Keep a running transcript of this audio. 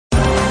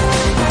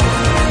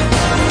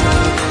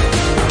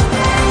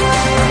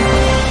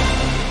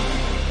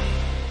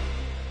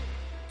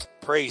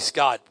Praise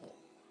God.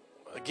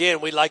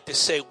 Again, we'd like to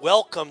say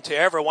welcome to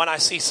everyone. I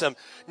see some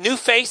new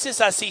faces.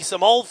 I see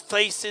some old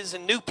faces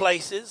and new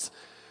places.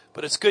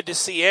 But it's good to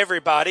see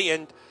everybody.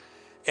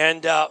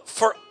 And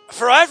for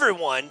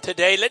everyone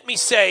today, let me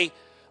say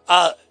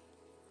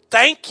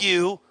thank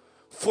you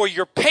for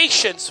your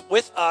patience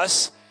with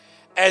us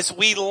as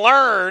we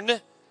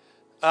learn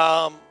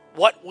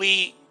what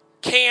we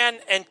can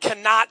and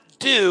cannot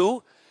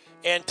do.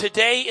 And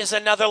today is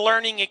another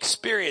learning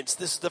experience.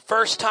 This is the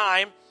first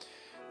time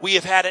we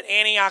have had an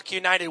Antioch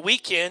United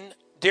weekend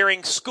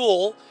during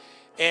school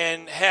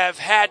and have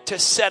had to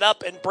set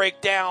up and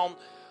break down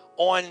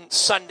on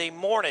Sunday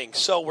morning.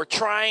 So we're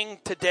trying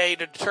today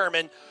to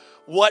determine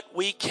what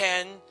we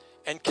can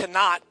and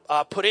cannot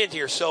put in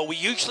here. So we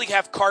usually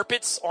have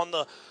carpets on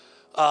the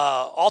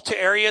altar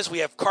areas. We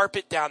have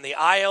carpet down the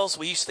aisles.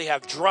 We usually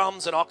have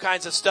drums and all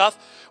kinds of stuff.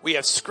 We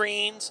have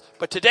screens.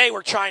 But today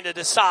we're trying to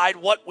decide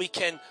what we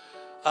can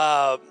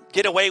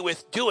get away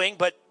with doing.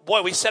 But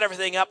boy, we set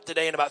everything up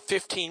today in about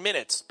 15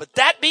 minutes. But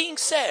that being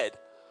said,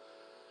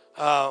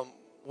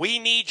 we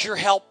need your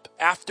help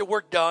after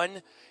we're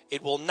done.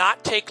 It will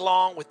not take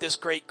long with this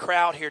great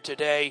crowd here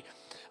today.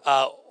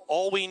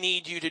 All we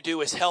need you to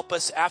do is help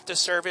us after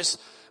service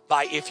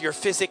by, if you're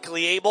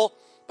physically able,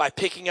 by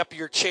picking up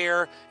your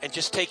chair and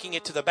just taking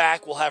it to the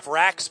back. We'll have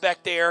racks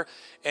back there,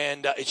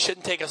 and it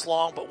shouldn't take us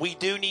long. But we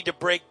do need to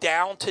break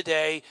down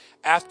today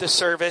after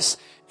service,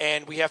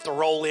 and we have to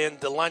roll in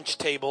the lunch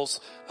tables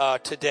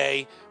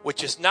today,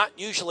 which is not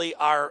usually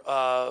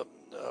our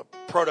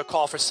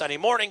protocol for Sunday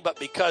morning, but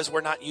because we're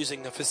not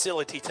using the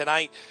facility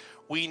tonight,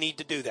 we need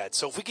to do that.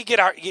 So if we could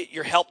get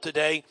your help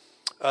today,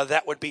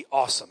 that would be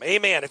awesome.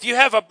 Amen. If you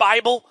have a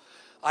Bible,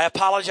 I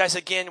apologize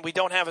again. We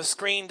don't have a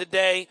screen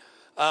today,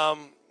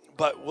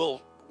 but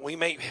we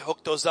may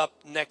hook those up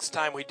next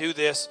time we do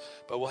this,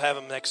 but we'll have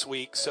them next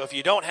week. So if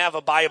you don't have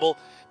a Bible,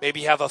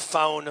 maybe you have a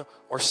phone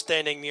or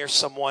standing near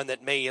someone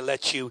that may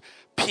let you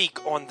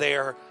peek on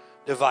their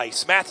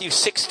device. Matthew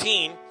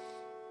 16,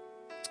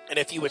 and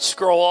if you would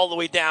scroll all the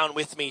way down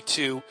with me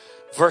to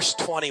verse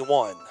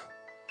 21.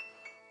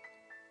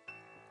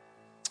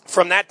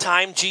 From that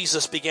time,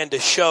 Jesus began to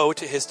show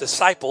to his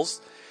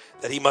disciples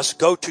that he must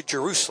go to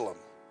Jerusalem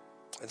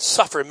and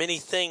suffer many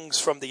things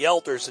from the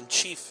elders and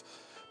chief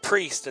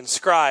priests and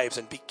scribes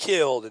and be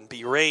killed and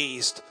be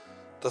raised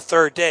the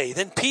third day.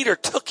 Then Peter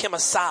took him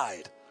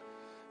aside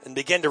and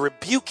began to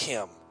rebuke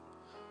him.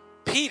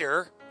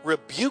 Peter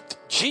rebuked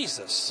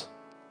Jesus,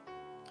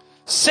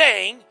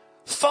 saying,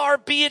 "Far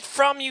be it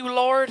from you,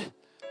 Lord,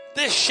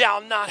 this shall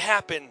not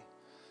happen."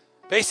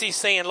 Basically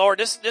saying, Lord,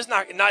 this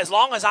not as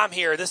long as I'm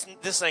here, this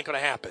ain't going to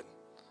happen.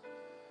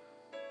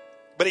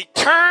 But he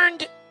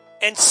turned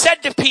and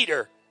said to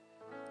Peter,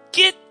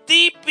 "Get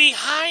thee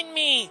behind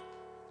me,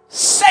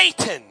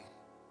 Satan.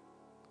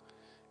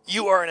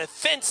 You are an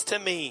offense to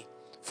me,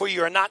 for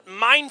you are not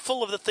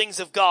mindful of the things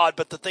of God,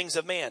 but the things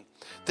of man."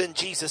 Then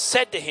Jesus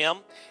said to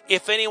him,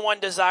 "If anyone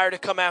desire to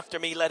come after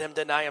me, let him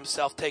deny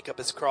himself, take up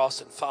his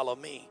cross, and follow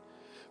me.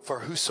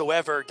 For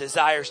whosoever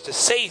desires to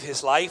save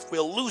his life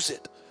will lose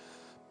it.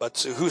 But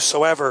to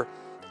whosoever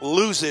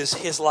loses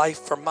his life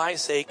for my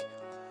sake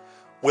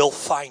will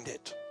find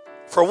it.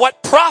 For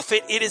what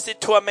profit is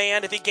it to a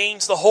man if he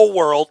gains the whole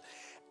world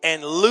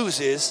and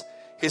loses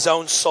his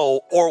own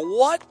soul? Or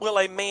what will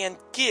a man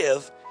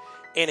give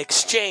in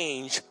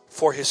exchange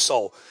for his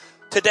soul?"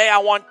 Today I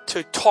want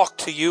to talk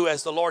to you,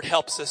 as the Lord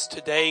helps us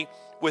today,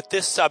 with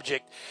this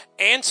subject: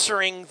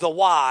 answering the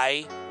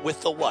why with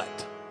the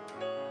what.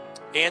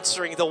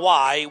 Answering the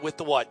why with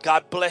the what.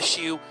 God bless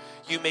you.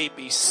 You may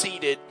be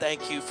seated.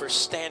 Thank you for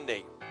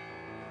standing.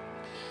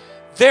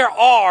 There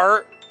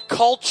are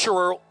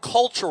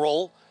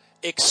cultural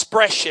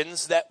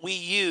expressions that we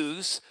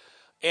use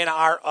in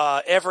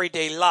our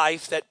everyday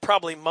life that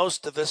probably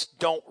most of us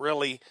don't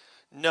really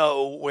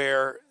know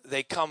where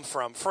they come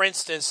from. For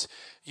instance,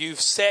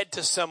 you've said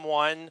to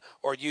someone,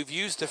 or you've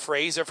used the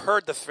phrase, or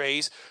heard the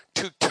phrase,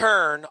 to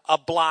turn a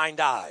blind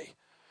eye.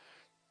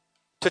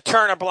 To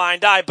turn a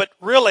blind eye. But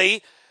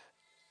really,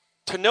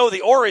 to know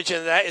the origin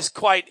of that is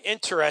quite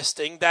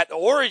interesting. That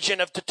origin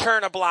of to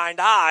turn a blind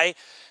eye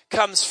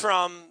comes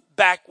from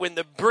back when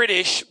the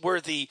British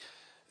were the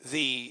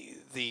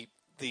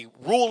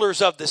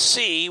rulers of the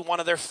sea. One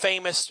of their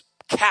famous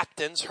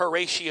captains,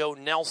 Horatio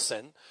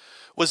Nelson,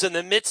 was in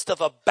the midst of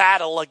a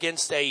battle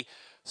against a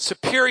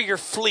superior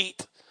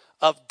fleet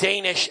of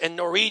Danish and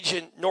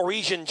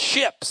Norwegian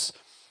ships.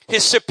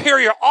 His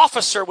superior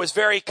officer was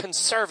very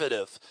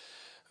conservative,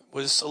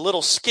 was a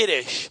little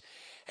skittish,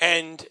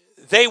 and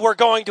they were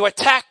going to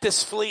attack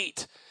this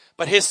fleet,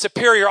 but his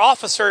superior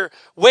officer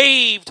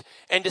waved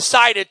and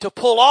decided to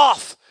pull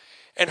off.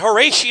 And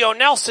Horatio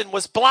Nelson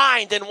was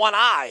blind in one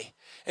eye.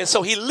 And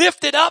so he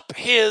lifted up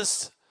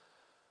his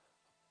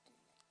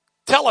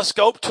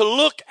telescope to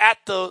look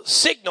at the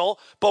signal,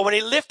 but when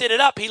he lifted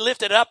it up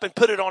and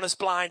put it on his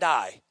blind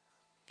eye.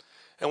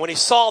 And when they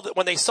saw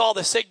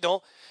the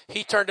signal,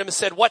 he turned to him and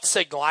said, "What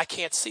signal? I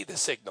can't see the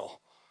signal."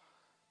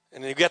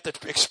 And you get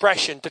the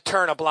expression, to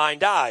turn a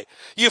blind eye.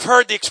 You've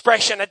heard the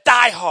expression, a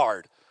die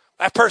hard.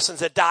 That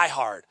person's a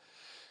diehard.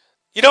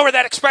 You know where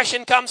that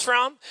expression comes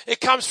from?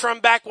 It comes from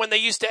back when they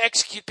used to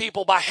execute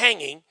people by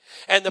hanging,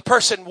 and the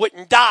person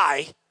wouldn't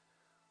die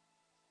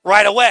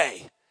right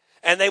away.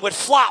 And they would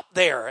flop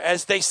there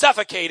as they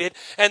suffocated,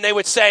 and they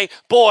would say,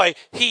 boy,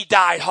 he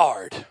died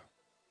hard.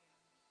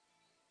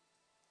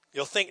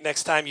 You'll think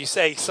next time you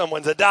say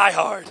someone's a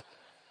diehard.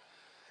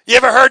 You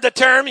ever heard the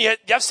term?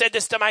 I've said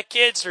this to my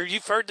kids, or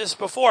you've heard this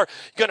before.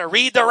 You're going to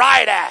read the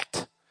riot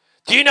act.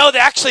 Do you know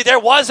that actually there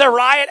was a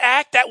riot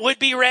act that would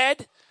be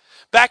read?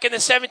 Back in the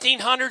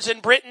 1700s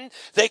in Britain,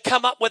 they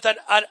come up with an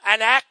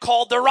act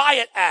called the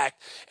Riot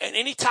Act. And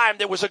anytime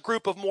there was a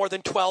group of more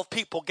than 12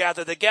 people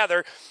gathered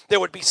together, there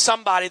would be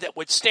somebody that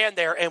would stand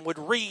there and would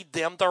read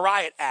them the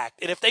Riot Act.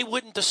 And if they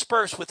wouldn't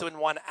disperse within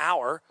 1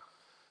 hour,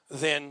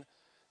 then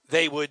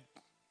they would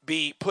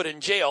be put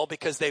in jail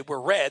because they were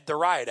read the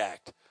Riot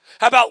Act.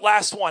 How about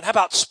last one? How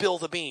about spill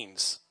the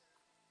beans?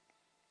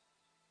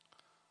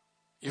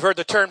 You've heard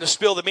the term to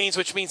spill the beans,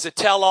 which means to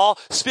tell all.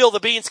 Spill the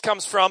beans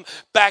comes from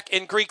back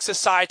in Greek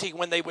society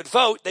when they would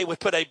vote, they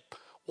would put a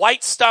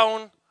white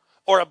stone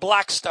or a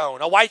black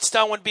stone. A white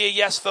stone would be a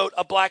yes vote.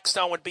 A black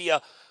stone would be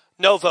a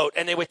no vote.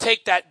 And they would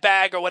take that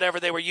bag or whatever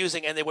they were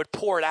using and they would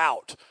pour it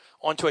out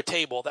onto a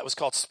table. That was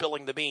called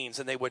spilling the beans,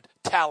 and they would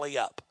tally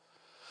up.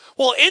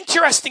 Well,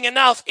 interesting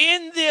enough,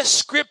 in this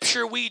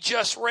scripture we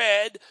just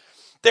read,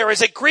 there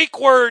is a Greek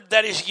word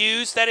that is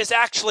used that is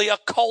actually a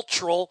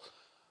cultural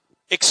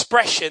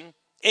expression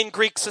in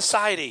Greek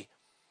society.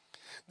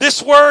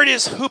 This word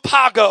is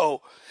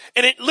hupago,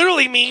 and it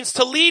literally means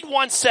to lead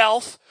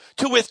oneself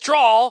to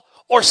withdraw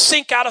or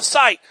sink out of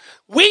sight.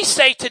 We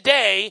say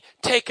today,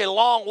 take a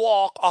long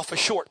walk off a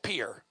short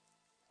pier,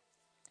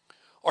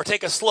 or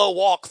take a slow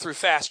walk through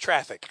fast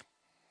traffic,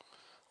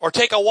 or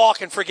take a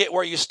walk and forget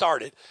where you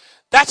started.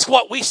 That's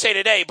what we say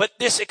today, but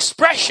this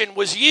expression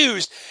was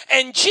used,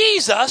 and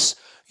Jesus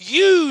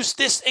used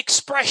this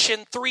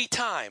expression 3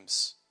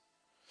 times.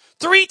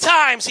 3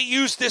 times he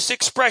used this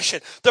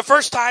expression. The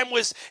first time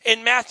was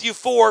in Matthew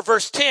 4,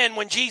 verse 10,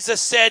 when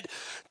Jesus said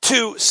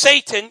to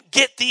Satan,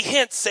 "Get thee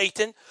hence,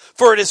 Satan,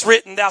 for it is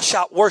written, thou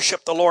shalt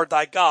worship the Lord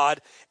thy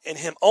God, and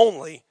him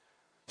only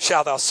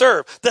shalt thou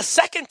serve." The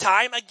second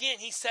time, again,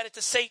 he said it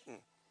to Satan.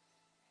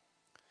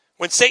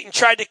 When Satan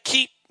tried to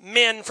keep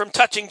men from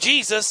touching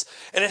Jesus,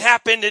 and it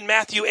happened in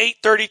Matthew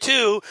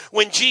 8:32,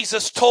 when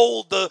Jesus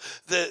told the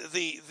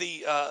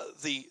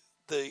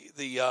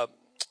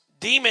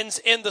demons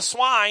in the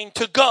swine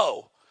to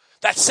go.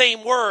 That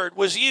same word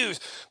was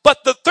used.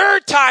 But the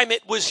third time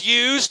it was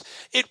used,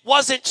 it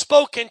wasn't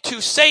spoken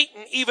to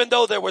Satan, even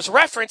though there was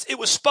reference. It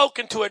was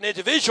spoken to an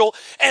individual.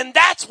 And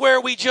that's where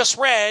we just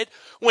read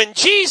when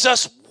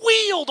Jesus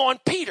wheeled on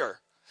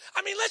Peter.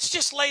 I mean, let's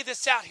just lay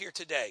this out here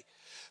today.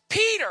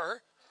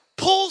 Peter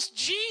pulls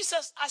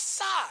Jesus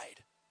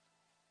aside.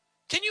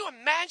 Can you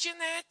imagine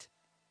that?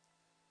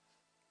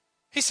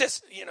 He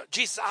says,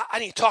 Jesus, I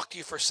need to talk to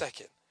you for a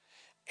second.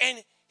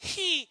 And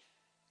he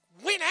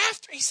went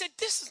after, he said,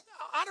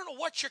 I don't know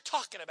what you're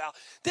talking about.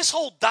 This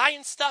whole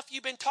dying stuff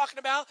you've been talking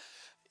about,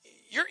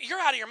 you're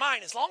out of your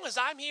mind. As long as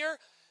I'm here,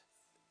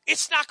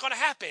 it's not going to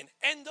happen.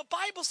 And the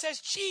Bible says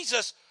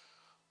Jesus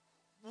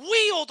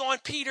wheeled on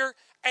Peter,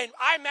 and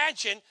I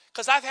imagine,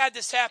 because I've had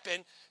this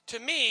happen to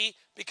me,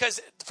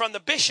 because from the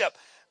bishop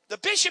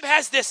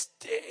has this,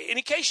 in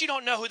case you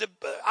don't know who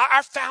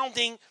our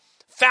founding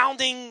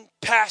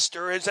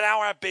pastor is,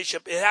 our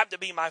bishop, it happened to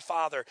be my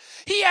father.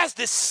 He has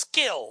this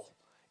skill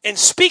in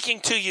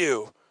speaking to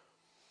you.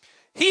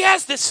 He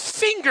has this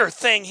finger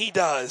thing he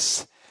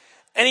does,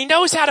 and he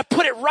knows how to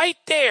put it right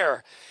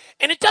there.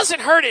 And it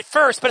doesn't hurt at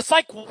first, but it's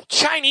like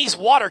Chinese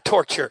water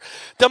torture.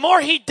 The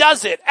more he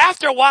does it,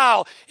 after a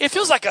while, it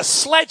feels like a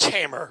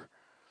sledgehammer.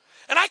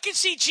 And I can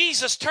see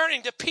Jesus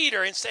turning to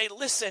Peter and say,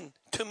 "Listen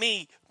to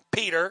me,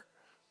 Peter.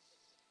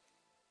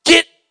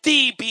 Get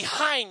thee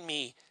behind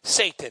me,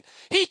 Satan."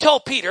 He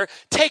told Peter,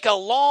 take a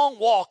long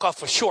walk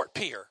off a short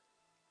pier.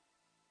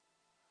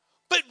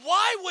 But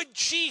why would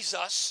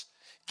Jesus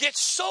get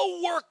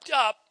so worked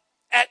up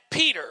at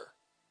Peter?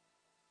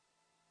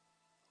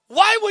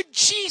 Why would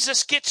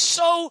Jesus get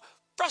so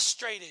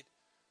frustrated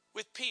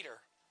with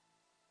Peter?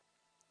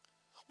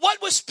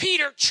 What was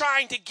Peter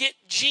trying to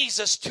get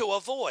Jesus to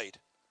avoid?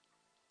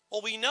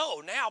 Well, we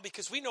know now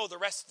because we know the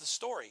rest of the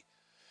story.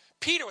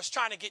 Peter was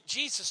trying to get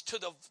Jesus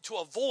to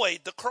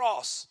avoid the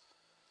cross.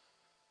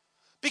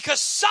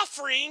 Because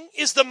suffering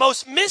is the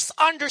most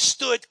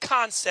misunderstood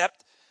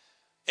concept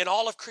in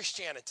all of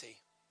Christianity.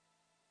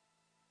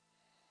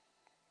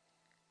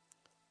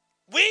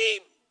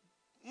 We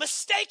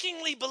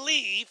mistakenly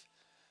believe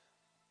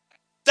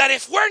that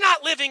if we're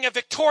not living a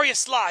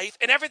victorious life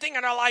and everything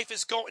in our life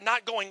is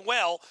not going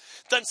well,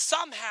 then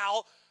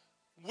somehow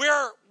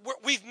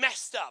we've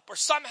messed up, or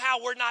somehow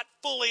we're not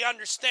fully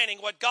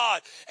understanding what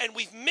God, and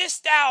we've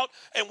missed out,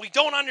 and we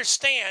don't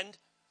understand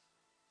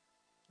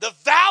the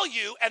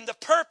value and the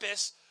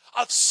purpose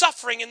of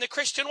suffering in the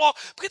Christian walk.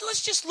 But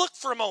let's just look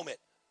for a moment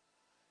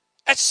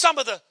at some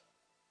of the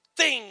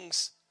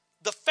things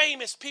the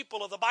famous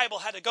people of the Bible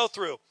had to go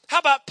through. How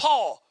about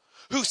Paul,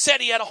 who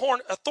said he had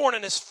a thorn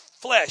in his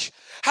flesh.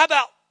 How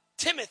about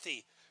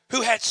Timothy,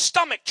 who had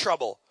stomach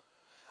trouble?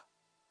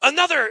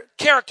 Another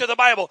character of the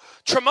Bible,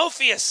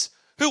 Timotheus,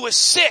 who was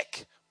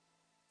sick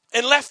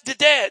and left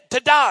to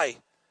die.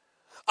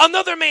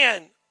 Another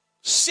man,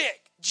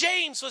 sick.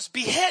 James was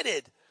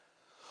beheaded.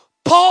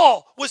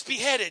 Paul was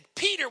beheaded.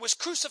 Peter was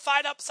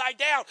crucified upside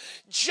down.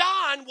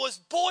 John was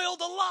boiled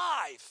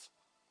alive.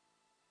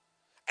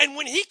 And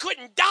when he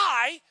couldn't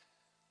die,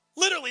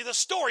 literally the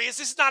story is,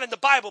 this is not in the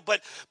Bible,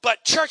 but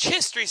church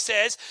history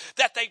says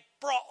that they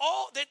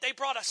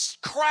brought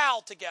a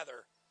crowd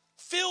together,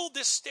 filled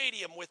this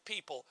stadium with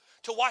people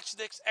to watch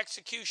this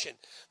execution.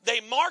 They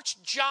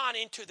marched John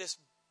into this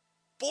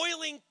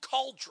boiling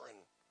cauldron.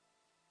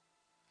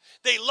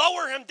 They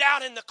lower him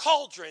down in the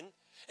cauldron,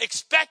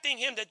 expecting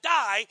him to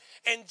die,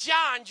 and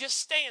John just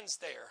stands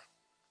there.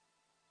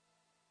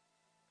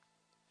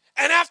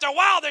 And after a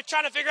while, they're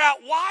trying to figure out,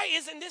 why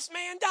isn't this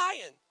man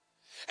dying?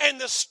 And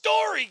the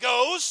story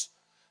goes,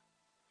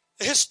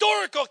 the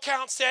historical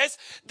account says,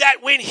 that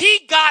when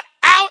he got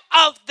out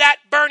of that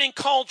burning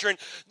cauldron,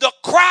 the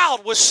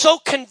crowd was so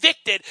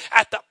convicted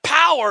at the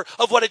power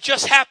of what had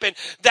just happened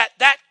that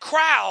that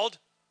crowd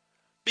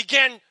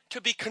began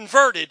to be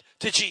converted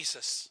to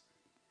Jesus.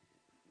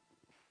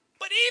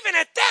 But even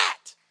at that,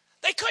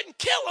 they couldn't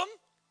kill him.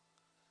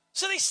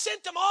 So they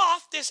sent him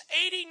off, this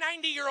 80,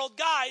 90-year-old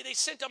guy, they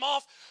sent him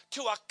off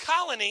to a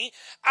colony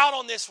out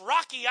on this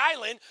rocky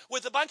island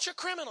with a bunch of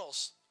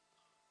criminals.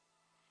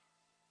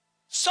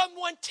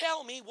 Someone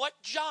tell me what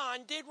John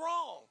did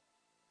wrong.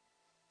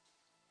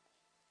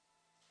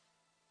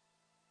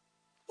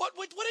 What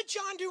did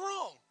John do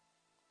wrong?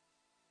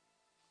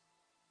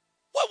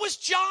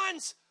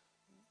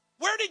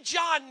 Where did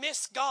John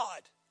miss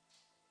God?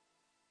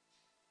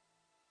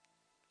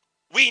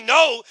 We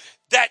know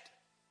that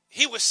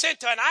he was sent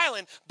to an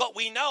island, but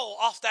we know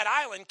off that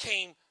island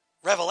came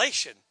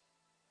revelation.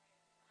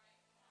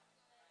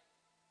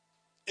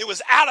 It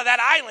was out of that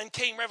island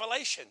came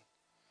revelation.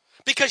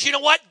 Because you know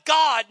what?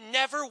 God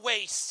never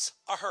wastes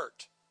a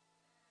hurt.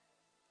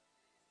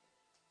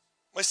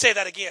 Let's say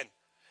that again.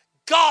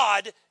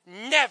 God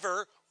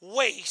never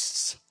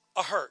wastes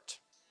a hurt.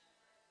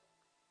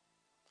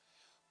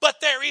 But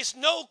there is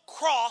no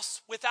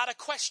cross without a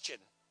question.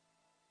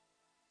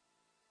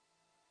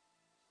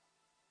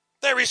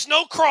 There is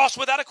no cross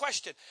without a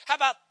question. How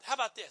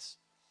about this?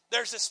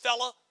 There's this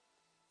fella,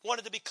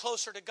 wanted to be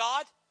closer to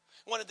God,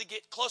 wanted to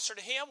get closer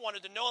to him,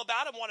 wanted to know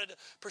about him, wanted to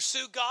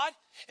pursue God.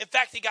 In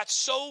fact, he got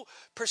so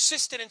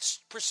persistent in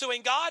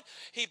pursuing God,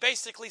 he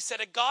basically said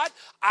to God,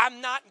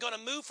 I'm not going to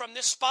move from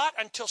this spot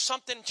until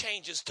something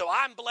changes, till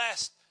I'm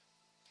blessed.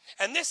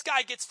 And this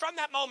guy gets from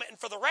that moment, and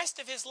for the rest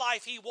of his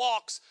life, he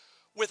walks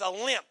with a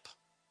limp.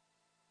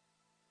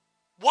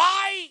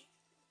 Why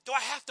do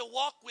I have to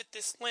walk with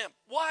this limp?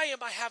 Why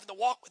am I having to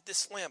walk with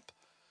this limp?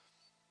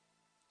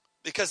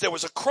 Because there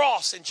was a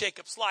cross in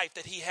Jacob's life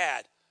that he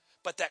had.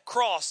 But that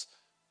cross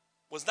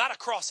was not a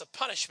cross of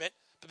punishment,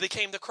 but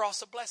became the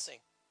cross of blessing.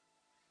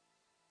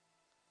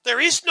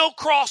 There is no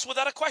cross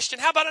without a question.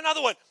 How about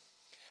another one?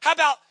 How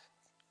about,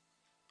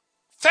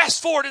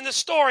 fast forward in the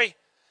story,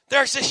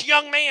 there's this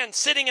young man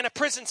sitting in a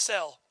prison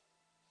cell,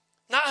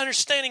 not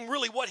understanding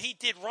really what he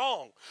did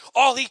wrong.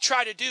 All he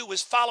tried to do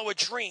was follow a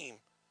dream.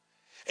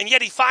 And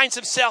yet he finds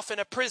himself in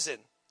a prison,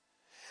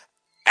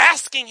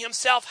 asking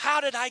himself,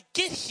 how did I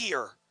get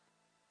here?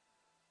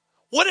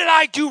 What did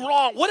I do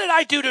wrong? What did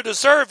I do to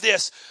deserve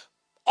this?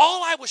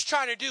 All I was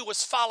trying to do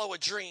was follow a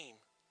dream.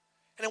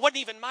 And it wasn't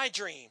even my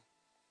dream.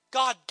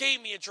 God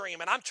gave me a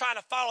dream, and I'm trying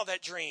to follow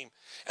that dream.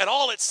 And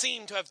all it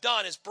seemed to have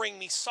done is bring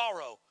me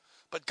sorrow.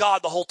 But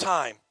God the whole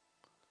time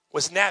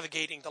was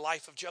navigating the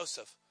life of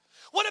Joseph.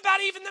 What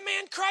about even the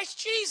man Christ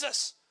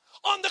Jesus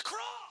on the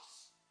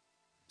cross?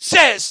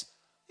 Says,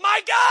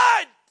 my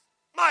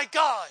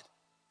God,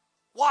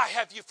 why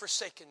have you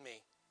forsaken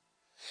me?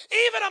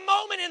 Even a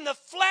moment in the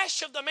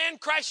flesh of the man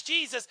Christ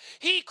Jesus,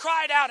 he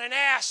cried out and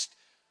asked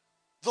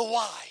the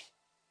why.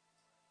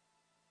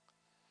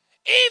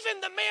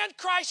 Even the man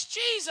Christ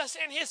Jesus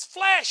in his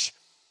flesh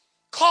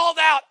called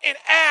out and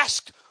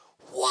asked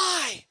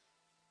why.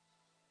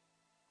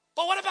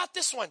 But what about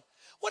this one?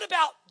 What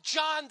about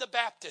John the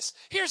Baptist?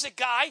 Here's a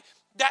guy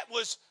that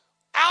was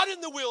out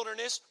in the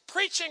wilderness,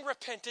 preaching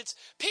repentance.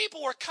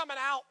 People were coming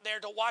out there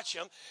to watch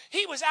him.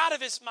 He was out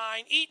of his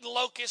mind, eating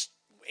locusts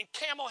and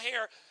camel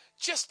hair,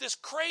 just this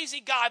crazy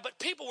guy, but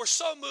people were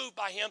so moved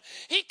by him.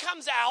 He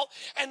comes out,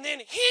 and then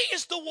he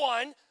is the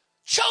one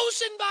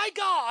chosen by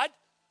God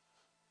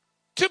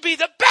to be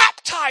the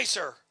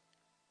baptizer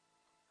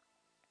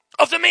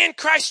of the man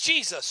Christ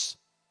Jesus.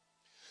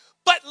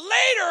 But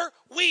later,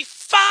 we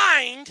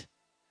find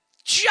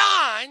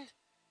John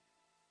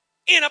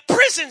in a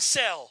prison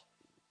cell,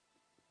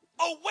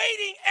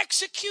 awaiting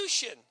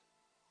execution.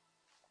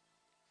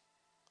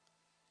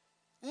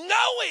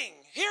 Knowing,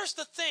 here's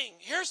the thing,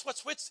 here's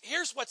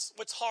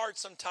what's hard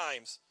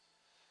sometimes.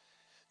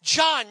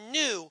 John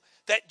knew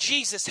that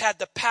Jesus had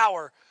the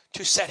power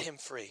to set him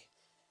free.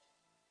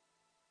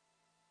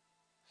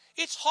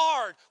 It's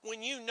hard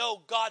when you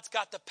know God's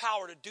got the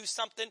power to do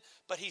something,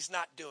 but he's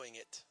not doing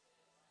it.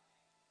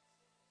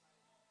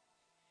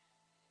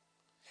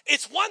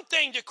 It's one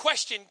thing to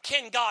question,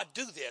 can God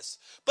do this?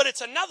 But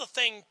it's another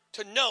thing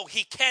to know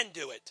he can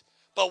do it.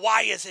 But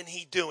why isn't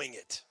he doing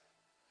it?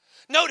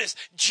 Notice,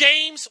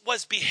 James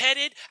was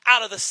beheaded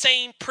out of the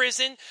same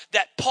prison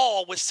that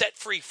Paul was set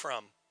free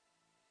from.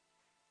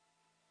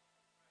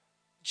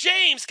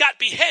 James got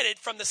beheaded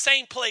from the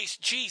same place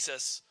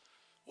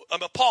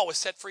Paul was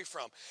set free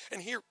from.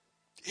 And here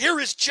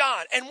is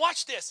John. And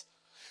watch this.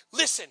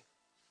 Listen,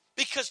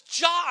 because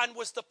John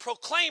was the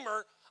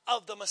proclaimer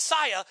of the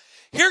Messiah,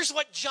 here's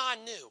what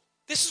John knew.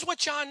 This is what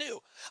John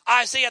knew.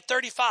 Isaiah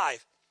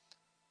 35,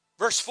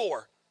 verse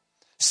 4.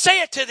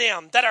 Say it to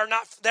them that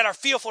are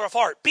fearful of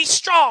heart. Be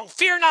strong,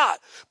 fear not.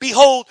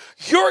 Behold,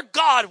 your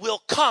God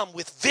will come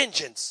with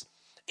vengeance,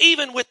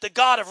 even with the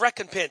God of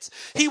recompense.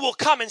 He will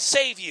come and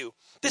save you.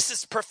 This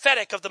is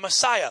prophetic of the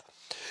Messiah.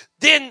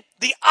 Then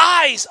the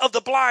eyes of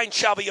the blind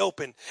shall be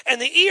opened,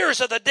 and the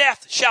ears of the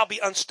deaf shall be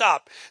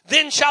unstopped.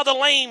 Then shall the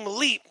lame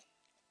leap,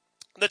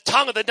 the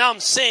tongue of the dumb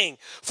sing.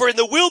 For in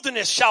the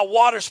wilderness shall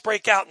waters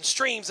break out and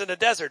streams in the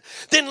desert.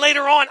 Then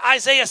later on,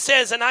 Isaiah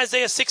says in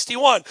Isaiah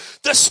 61,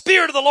 the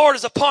Spirit of the Lord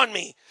is upon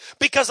me,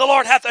 because the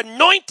Lord hath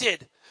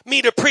anointed me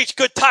to preach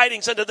good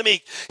tidings unto the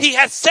meek. He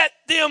hath set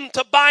them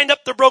to bind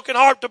up the broken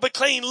heart, to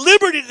proclaim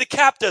liberty to the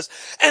captives,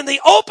 and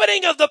the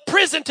opening of the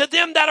prison to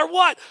them that are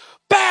what?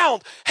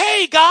 Bound.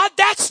 Hey, God,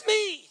 that's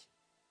me.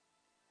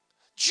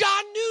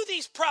 John knew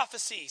these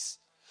prophecies.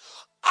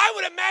 I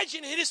would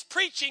imagine in his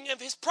preaching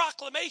of his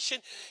proclamation,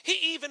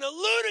 he even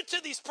alluded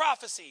to these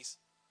prophecies.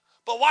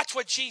 But watch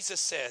what Jesus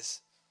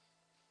says.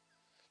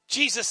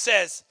 Jesus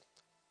says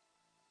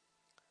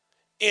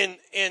in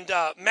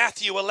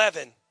Matthew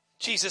 11,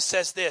 Jesus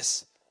says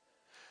this.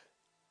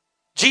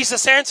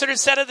 Jesus answered and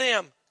said to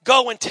them,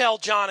 go and tell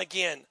John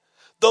again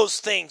those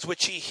things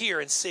which ye hear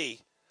and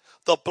see.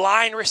 The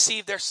blind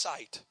receive their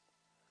sight.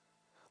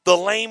 The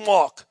lame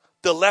walk.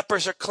 The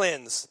lepers are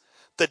cleansed.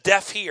 The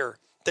deaf hear.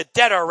 The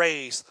dead are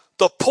raised.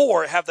 The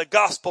poor have the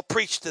gospel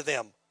preached to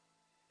them.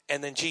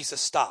 And then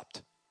Jesus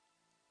stopped.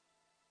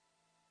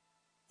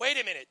 Wait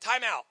a minute.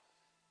 Time out.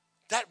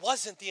 That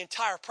wasn't the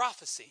entire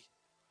prophecy.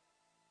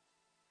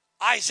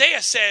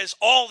 Isaiah says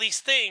all these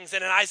things.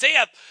 And then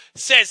Isaiah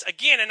says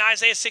again in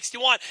Isaiah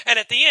 61. And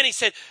at the end he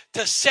said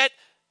to set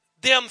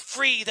them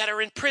free that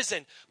are in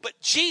prison. But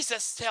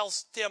Jesus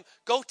tells them,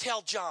 go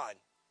tell John.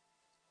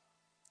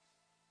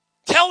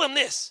 Tell him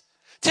this.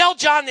 Tell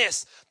John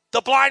this.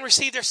 The blind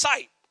receive their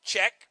sight.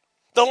 Check.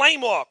 The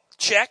lame walk.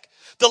 Check.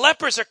 The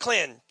lepers are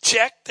cleansed.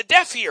 Check. The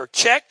deaf hear.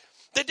 Check.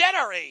 The dead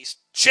are raised.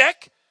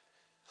 Check.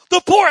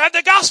 The poor have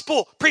the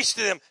gospel preached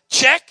to them.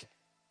 Check.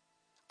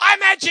 I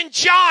imagine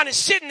John is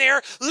sitting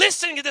there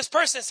listening to this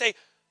person and say,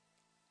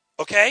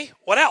 okay,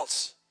 what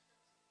else?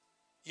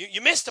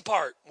 You missed the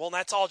part. Well,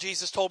 that's all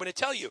Jesus told me to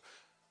tell you.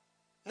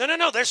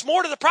 No. There's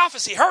more to the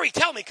prophecy. Hurry,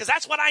 tell me, because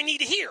that's what I need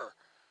to hear.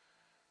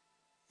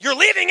 You're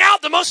leaving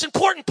out the most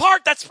important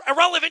part that's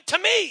irrelevant to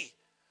me.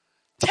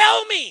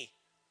 Tell me.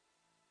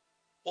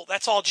 Well,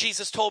 that's all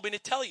Jesus told me to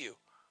tell you.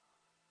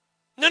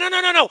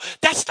 No.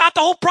 That's not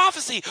the whole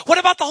prophecy. What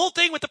about the whole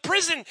thing with the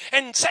prison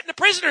and setting the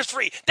prisoners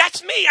free?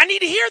 That's me. I need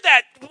to hear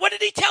that. What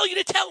did he tell you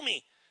to tell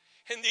me?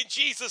 And then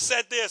Jesus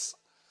said this.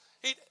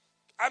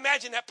 I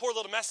imagine that poor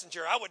little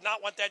messenger. I would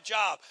not want that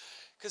job.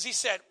 Because he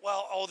said,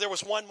 there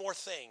was one more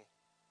thing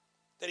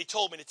that he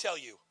told me to tell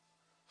you.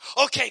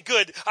 Okay,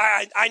 good.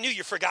 I knew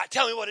you forgot.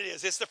 Tell me what it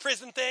is. It's the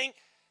prison thing?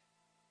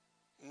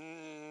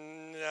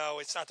 No,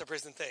 it's not the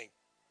prison thing.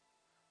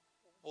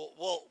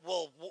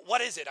 Well, what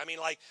is it? I mean,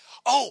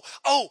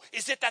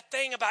 is it that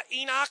thing about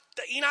Enoch?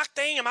 The Enoch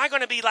thing? Am I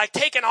going to be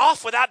taken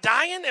off without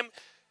dying?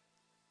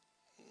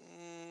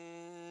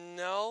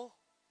 No.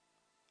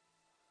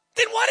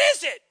 Then what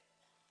is it?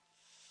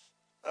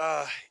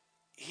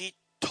 He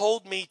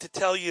told me to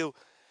tell you,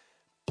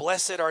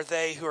 blessed are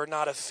they who are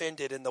not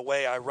offended in the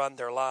way I run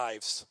their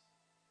lives.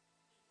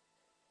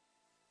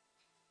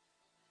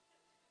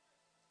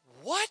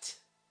 What?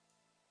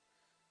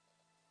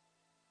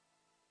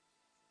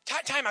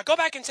 Time out. Go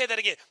back and say that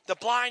again. The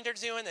blind are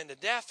doing, and the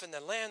deaf, and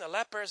the lame, the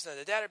lepers, and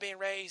the dead are being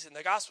raised, and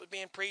the gospel is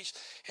being preached,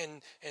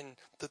 and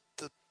the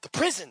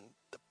prison.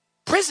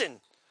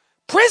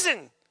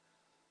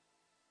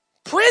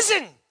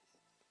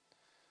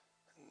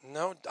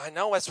 No, I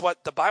know that's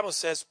what the Bible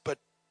says, but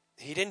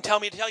he didn't tell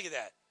me to tell you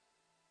that.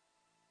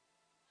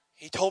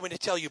 He told me to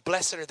tell you,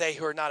 blessed are they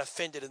who are not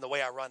offended in the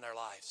way I run their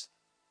lives.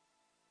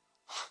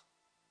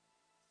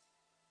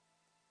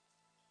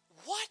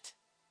 What?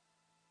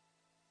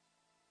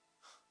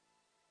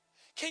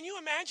 Can you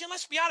imagine?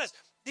 Let's be honest.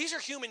 These are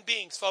human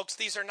beings, folks.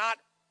 These are not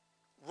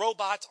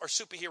robots or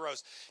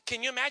superheroes.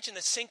 Can you imagine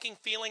the sinking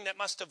feeling that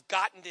must have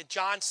gotten to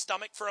John's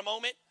stomach for a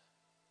moment?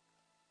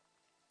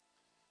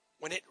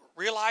 When it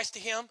realized to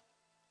him,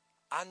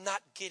 I'm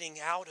not getting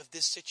out of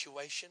this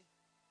situation.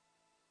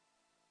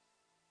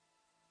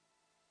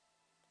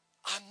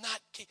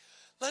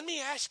 Let me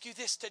ask you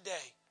this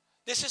today.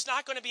 This is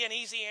not going to be an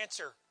easy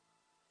answer.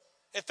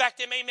 In fact,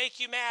 it may make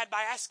you mad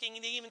by asking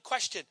the even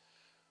question.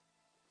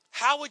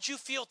 How would you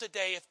feel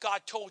today if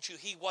God told you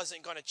he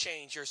wasn't going to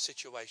change your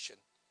situation?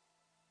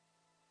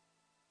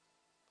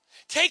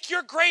 Take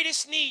your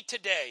greatest need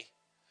today.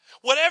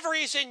 Whatever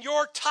is in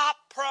your top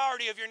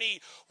priority of your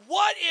need.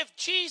 What if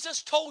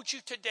Jesus told you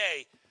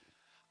today,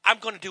 I'm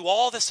going to do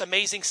all this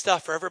amazing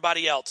stuff for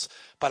everybody else,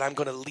 but I'm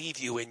going to leave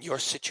you in your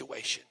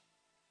situation?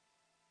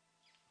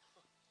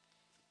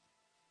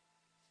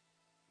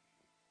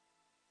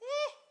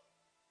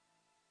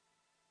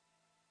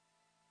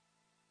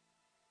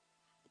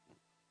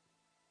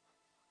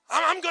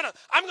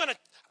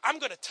 I'm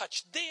gonna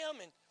touch them,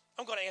 and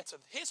I'm gonna answer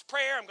his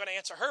prayer. I'm gonna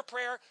answer her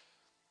prayer,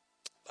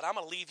 but I'm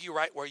gonna leave you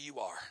right where you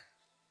are.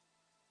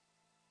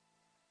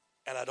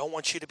 And I don't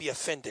want you to be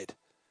offended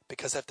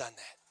because I've done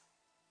that.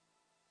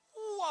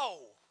 Whoa.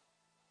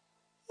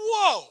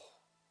 Whoa.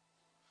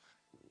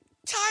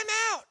 Time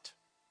out.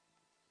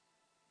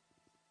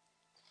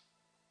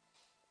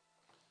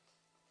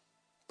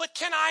 But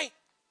can I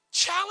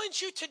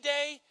challenge you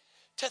today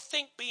to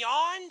think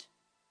beyond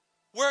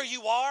where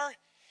you are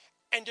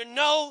and to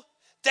know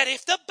that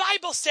if the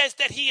Bible says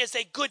that he is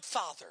a good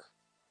father,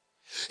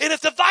 and if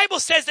the Bible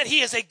says that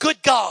he is a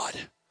good God,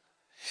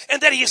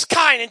 and that he is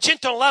kind and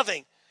gentle and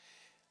loving,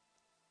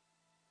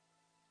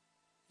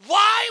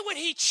 why would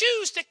he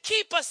choose to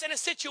keep us in a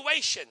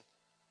situation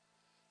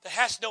that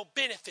has no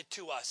benefit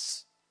to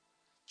us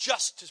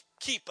just to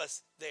keep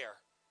us there?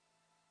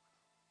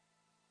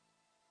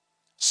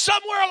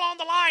 Somewhere along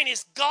the line,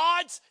 is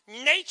God's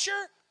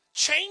nature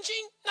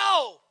changing?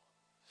 No.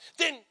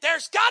 Then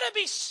there's got to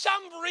be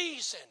some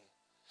reason.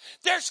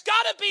 There's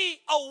got to be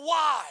a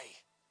why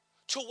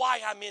to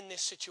why I'm in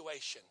this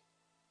situation.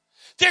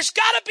 There's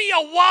got to be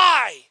a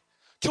why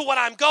to what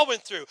I'm going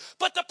through.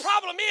 But the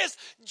problem is,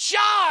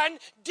 John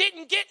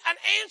didn't get an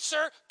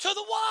answer to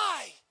the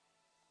why.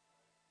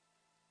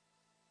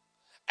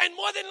 And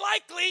more than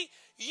likely,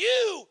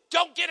 you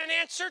don't get an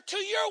answer to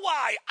your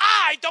why.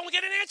 I don't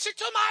get an answer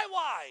to my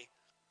why.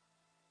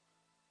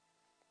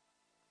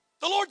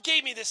 The Lord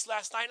gave me this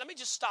last night. Let me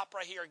just stop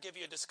right here and give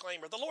you a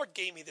disclaimer. The Lord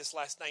gave me this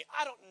last night.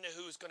 I don't know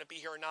who's going to be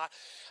here or not,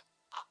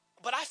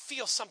 but I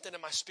feel something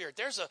in my spirit.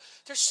 There's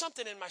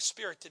something in my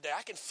spirit today.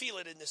 I can feel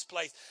it in this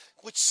place.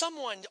 Would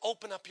someone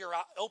open up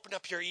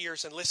your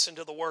ears and listen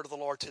to the word of the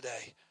Lord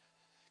today?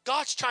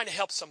 God's trying to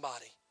help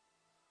somebody.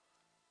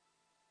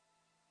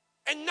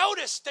 And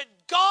notice that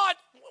God,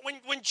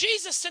 when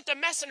Jesus sent the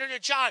messenger to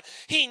John,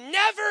 he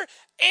never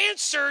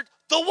answered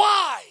the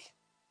why.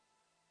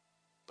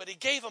 But he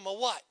gave him a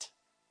what?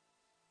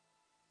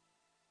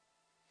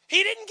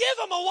 He didn't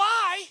give him a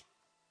why.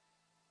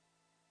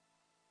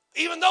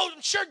 Even though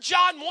I'm sure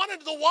John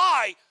wanted the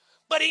why.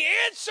 But he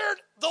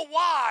answered the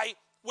why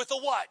with a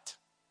what?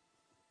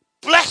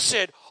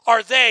 Blessed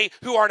are they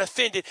who aren't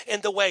offended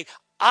in the way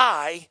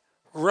I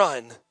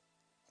run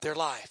their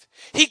life.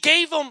 He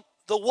gave them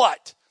the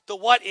what? The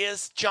what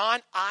is,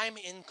 John, I'm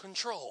in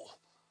control.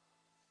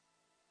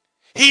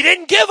 He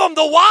didn't give them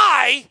the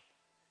why.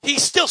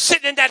 He's still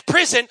sitting in that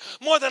prison,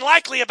 more than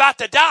likely about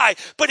to die.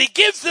 But he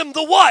gives them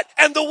the what.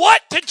 And the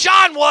what to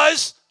John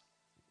was,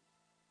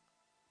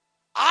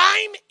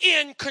 I'm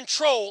in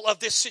control of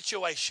this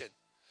situation.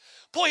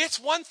 Boy, it's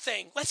one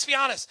thing. Let's be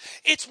honest.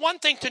 It's one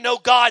thing to know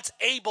God's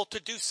able to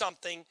do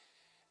something,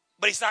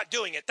 but he's not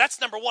doing it. That's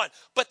number one.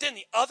 But then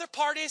the other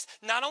part is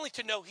not only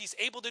to know he's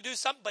able to do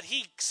something, but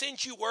he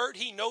sends you word.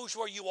 He knows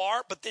where you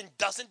are, but then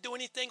doesn't do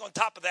anything on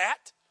top of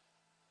that.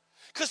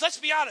 Because let's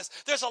be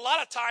honest, there's a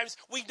lot of times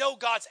we know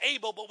God's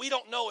able, but we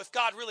don't know if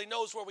God really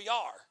knows where we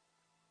are.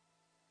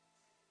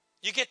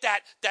 You get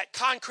that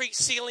concrete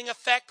ceiling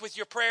effect with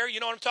your prayer.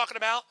 You know what I'm talking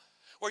about?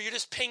 Where you're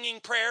just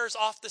pinging prayers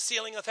off the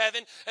ceiling of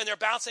heaven and they're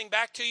bouncing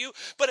back to you.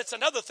 But it's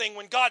another thing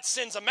when God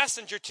sends a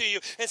messenger to you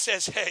and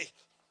says, hey,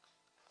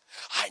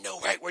 I know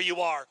right where you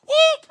are.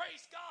 Woo,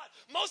 praise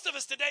God. Most of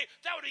us today,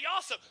 that would be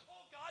awesome.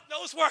 Oh, God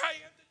knows where I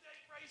am today.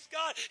 Praise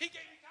God. He gave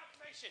me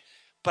confirmation.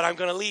 But I'm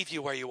going to leave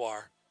you where you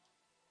are.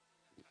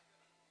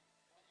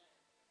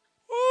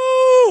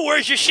 Ooh,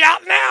 where's your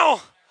shout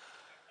now?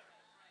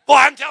 Boy,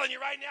 I'm telling you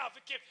right now,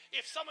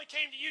 if someone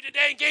came to you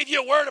today and gave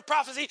you a word of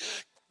prophecy,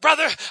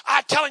 brother,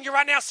 I'm telling you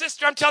right now,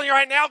 sister, I'm telling you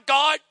right now,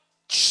 God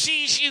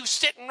sees you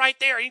sitting right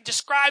there. He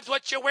describes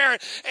what you're wearing,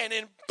 and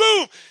then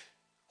boom,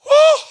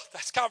 whoo,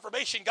 that's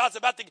confirmation. God's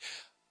about to,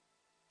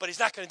 but he's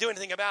not going to do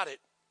anything about it.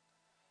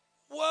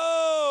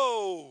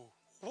 Whoa,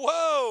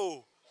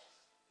 whoa.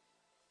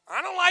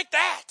 I don't like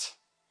that.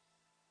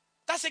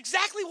 That's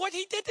exactly what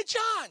he did to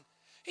John.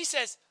 He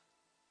says,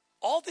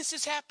 all this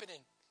is happening.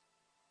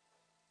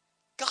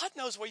 God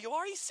knows where you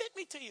are. He sent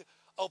me to you.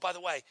 Oh, by the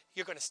way,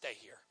 you're going to stay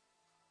here.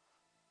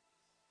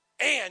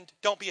 And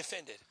don't be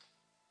offended.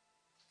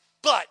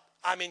 But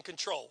I'm in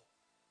control.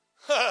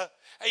 Have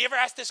you ever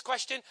asked this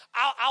question?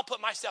 I'll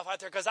put myself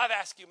out there because I've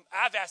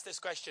asked this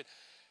question.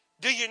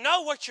 Do you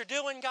know what you're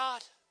doing,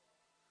 God?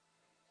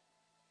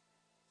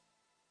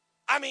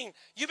 I mean,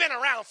 you've been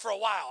around for a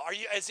while.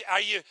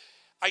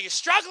 Are you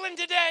struggling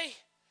today?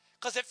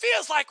 Because it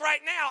feels like right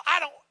now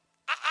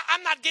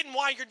I'm not getting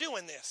why you're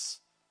doing this.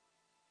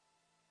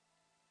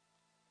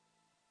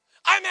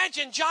 I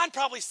imagine John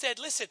probably said,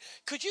 listen,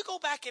 could you go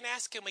back and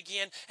ask him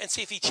again and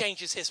see if he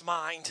changes his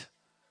mind?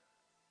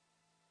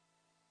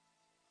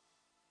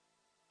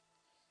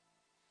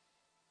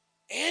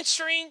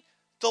 Answering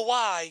the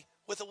why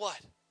with a what.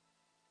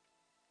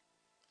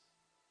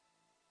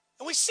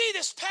 And we see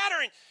this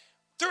pattern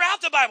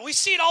throughout the Bible. We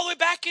see it all the way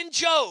back in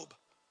Job.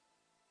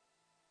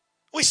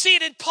 We see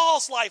it in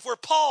Paul's life where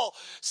Paul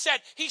said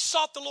he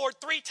sought the Lord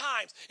 3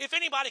 times. If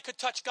anybody could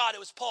touch God, it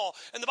was Paul.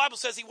 And the Bible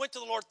says he went to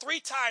the Lord 3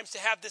 times to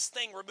have this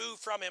thing removed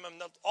from him.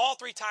 And all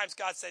 3 times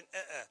God said,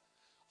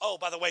 Oh,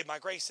 by the way, my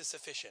grace is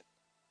sufficient.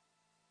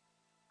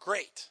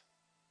 Great.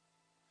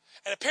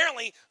 And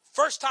apparently,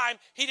 first time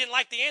he didn't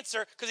like the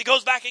answer because he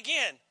goes back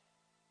again.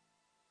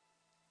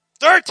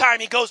 3rd time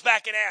he goes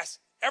back and asks.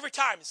 Every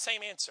time, the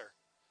same answer.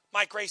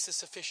 My grace is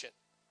sufficient.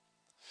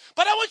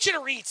 But I want you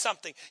to read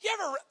something.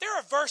 There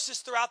are verses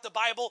throughout the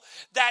Bible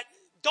that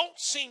don't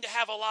seem to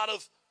have a lot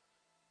of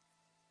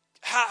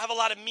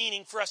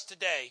meaning for us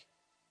today.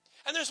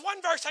 And there's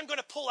one verse I'm going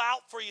to pull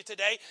out for you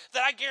today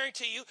that I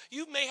guarantee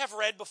you may have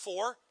read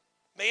before,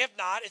 may have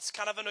not. It's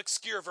kind of an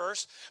obscure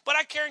verse. But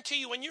I guarantee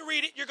you when you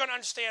read it, you're going to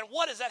understand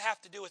what does that have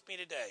to do with me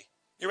today.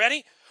 You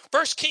ready?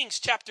 1 Kings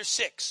chapter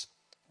 6,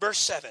 verse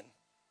 7.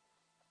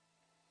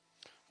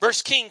 1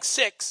 Kings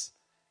 6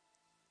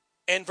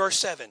 and verse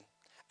 7.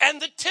 And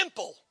the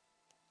temple,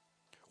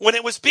 when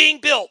it was being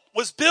built,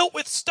 was built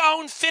with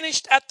stone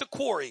finished at the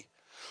quarry,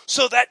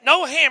 so that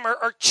no hammer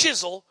or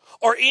chisel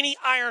or any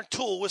iron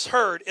tool was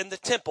heard in the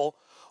temple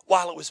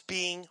while it was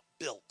being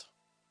built.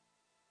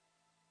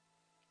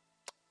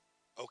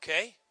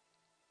 Okay,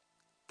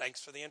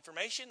 thanks for the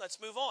information. Let's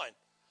move on.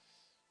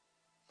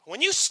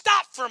 When you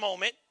stop for a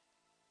moment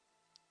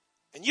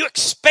and you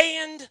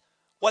expand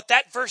what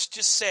that verse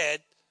just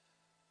said,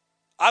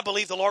 I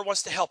believe the Lord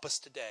wants to help us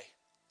today.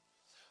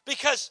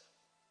 Because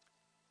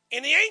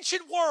in the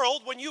ancient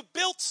world, when you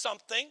built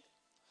something,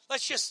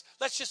 let's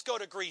just go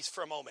to Greece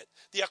for a moment.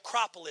 The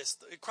Acropolis,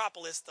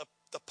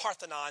 the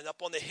Parthenon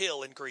up on the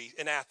hill in Greece,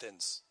 in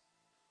Athens.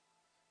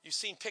 You've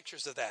seen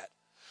pictures of that.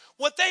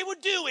 What they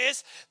would do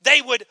is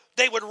they would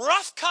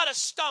rough cut a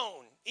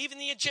stone. Even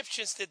the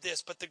Egyptians did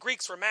this, but the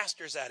Greeks were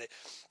masters at it.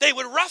 They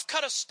would rough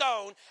cut a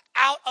stone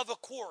out of a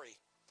quarry.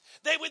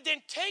 They would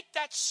then take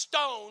that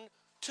stone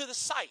to the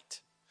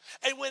site.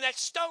 And when that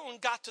stone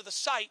got to the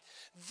site,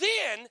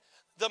 then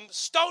the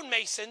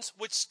stonemasons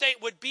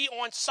would be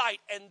on site,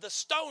 and the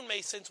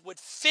stonemasons would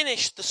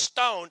finish the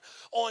stone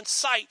on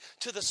site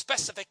to the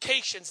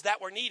specifications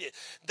that were needed.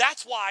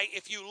 That's why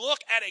if you look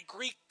at a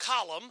Greek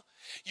column,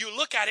 you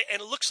look at it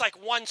and it looks like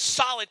one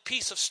solid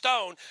piece of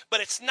stone,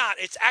 but it's not.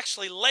 It's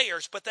actually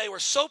layers, but they were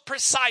so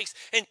precise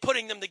in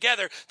putting them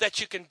together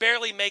that you can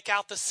barely make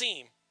out the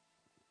seam.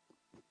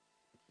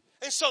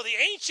 And so the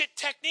ancient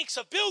techniques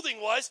of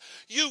building was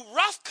you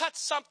rough cut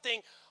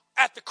something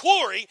at the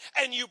quarry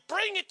and you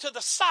bring it to the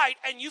site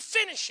and you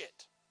finish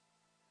it.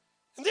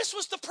 And this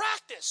was the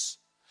practice.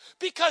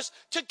 Because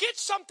to get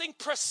something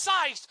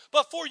precise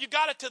before you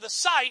got it to the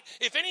site,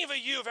 if any of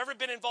you have ever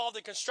been involved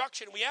in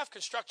construction, we have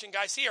construction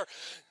guys here,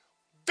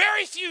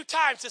 very few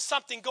times does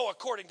something go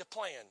according to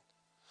plan.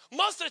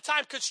 Most of the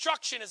time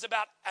construction is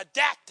about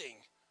adapting.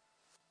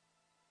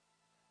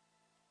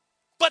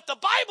 But the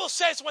Bible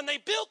says when they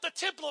built the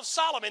Temple of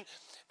Solomon,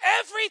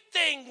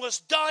 everything was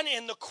done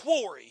in the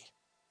quarry.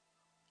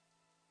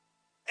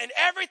 And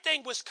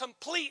everything was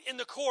complete in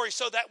the quarry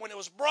so that when it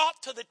was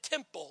brought to the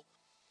temple,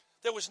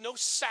 there was no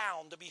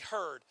sound to be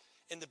heard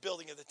in the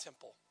building of the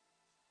temple.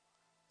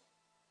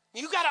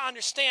 You got to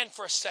understand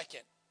for a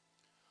second,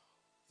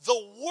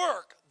 the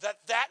work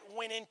that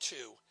went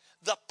into,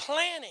 the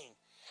planning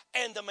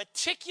and the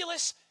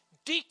meticulous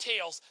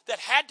details that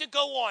had to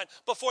go on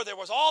before there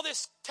was all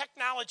this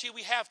technology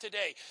we have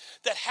today,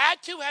 that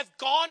had to have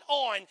gone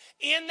on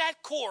in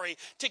that quarry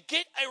to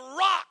get a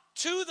rock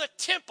to the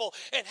temple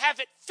and have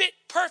it fit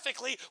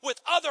perfectly with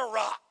other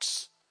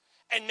rocks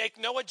and make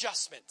no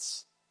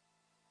adjustments.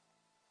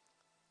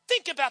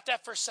 Think about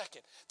that for a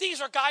second.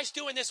 These are guys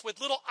doing this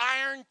with little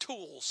iron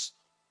tools.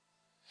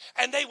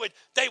 And they would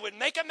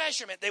make a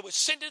measurement. They would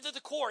send it to the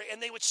quarry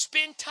and they would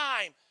spend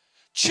time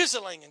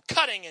chiseling and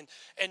cutting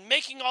and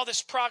making all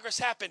this progress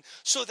happen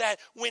so that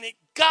when it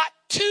got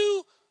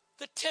to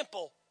the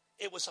temple,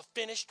 it was a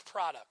finished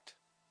product.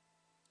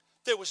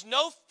 There was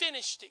no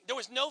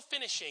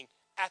finishing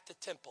at the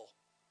temple.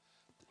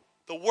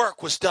 The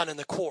work was done in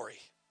the quarry.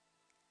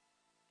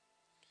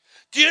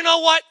 Do you know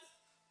what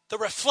the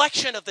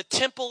reflection of the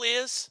temple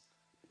is?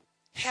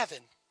 Heaven.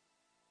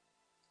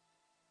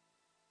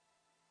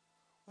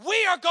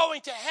 We are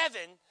going to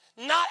heaven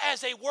not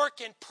as a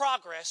work in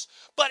progress,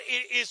 but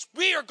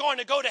we are going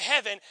to go to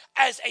heaven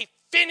as a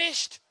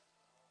finished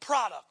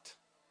product.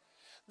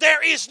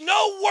 There is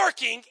no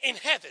working in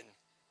heaven.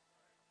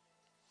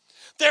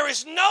 There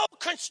is no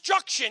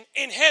construction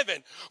in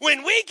heaven.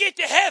 When we get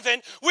to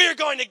heaven, we are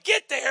going to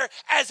get there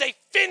as a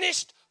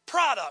finished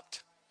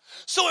product.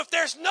 So if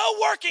there's no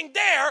working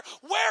there,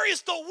 where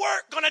is the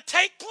work going to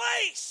take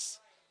place?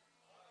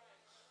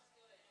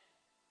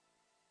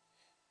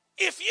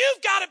 If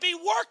you've got to be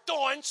worked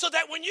on so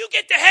that when you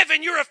get to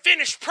heaven, you're a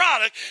finished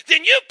product,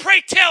 then you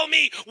pray tell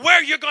me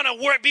where you're going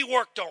to be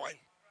worked on.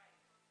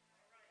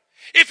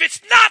 If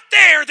it's not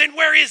there, then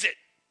where is it?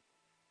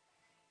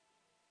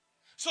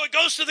 So it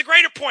goes to the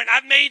greater point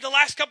I've made the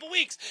last couple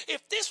weeks.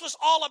 If this was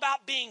all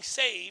about being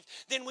saved,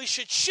 then we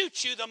should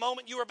shoot you the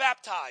moment you were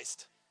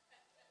baptized.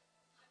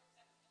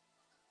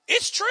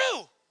 It's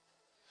true.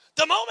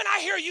 The moment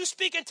I hear you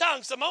speak in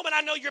tongues, the moment I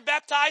know you're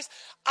baptized,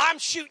 I'm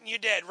shooting you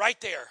dead right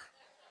there.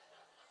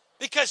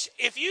 Because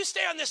if you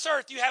stay on this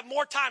earth, you have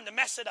more time to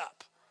mess it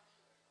up.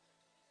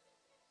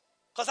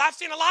 Because I've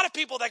seen a lot of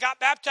people that got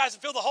baptized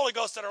and filled with the Holy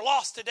Ghost that are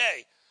lost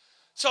today.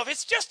 So if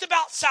it's just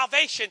about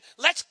salvation,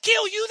 let's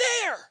kill you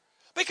there.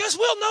 Because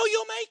we'll know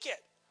you'll make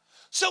it.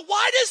 So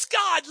why does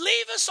God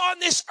leave us on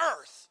this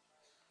earth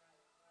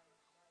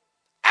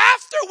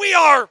after we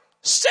are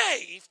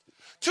saved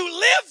to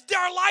live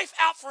our life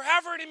out for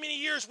however many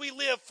years we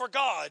live for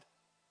God?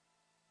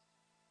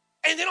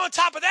 And then on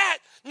top of that,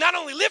 not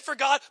only live for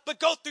God, but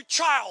go through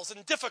trials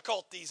and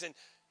difficulties and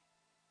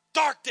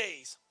dark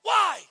days.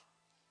 Why?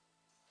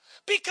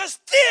 Because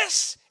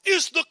this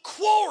is the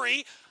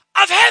quarry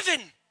of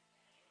heaven.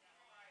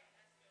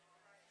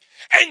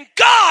 And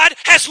God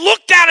has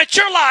looked down at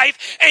your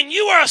life, and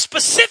you are a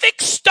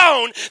specific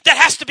stone that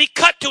has to be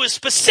cut to a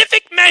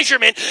specific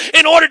measurement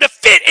in order to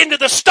fit into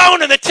the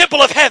stone in the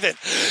temple of heaven.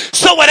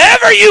 So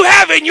whatever you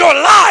have in your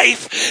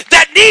life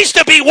that needs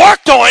to be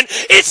worked on,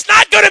 it's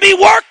not going to be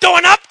worked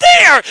on up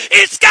there.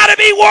 It's got to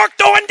be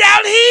worked on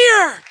down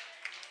here.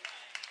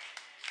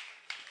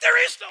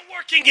 There is no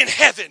working in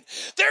heaven.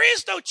 There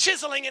is no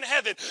chiseling in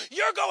heaven.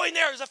 You're going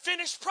there as a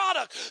finished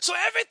product. So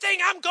everything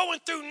I'm going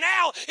through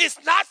now is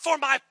not for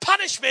my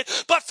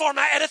punishment, but for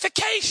my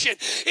edification.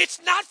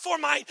 It's not for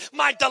my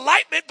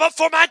delightment, but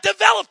for my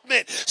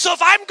development. So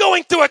if I'm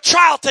going through a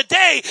trial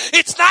today,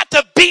 it's not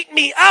to beat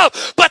me up,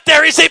 but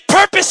there is a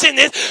purpose in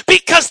it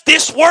because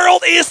this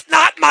world is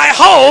not my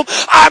home.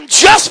 I'm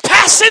just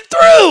passing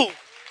through.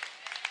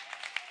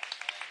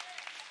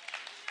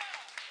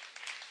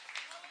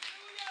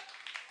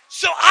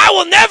 So I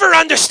will never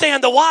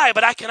understand the why,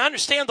 but I can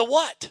understand the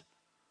what.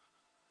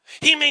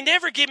 He may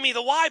never give me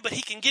the why, but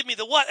he can give me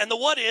the what. And the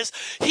what is,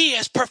 he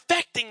is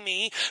perfecting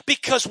me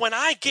because when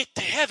I get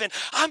to heaven,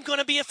 I'm going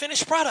to be a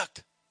finished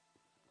product.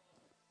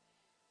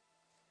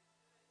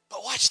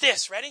 But watch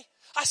this, ready?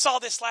 I saw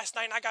this last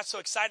night and I got so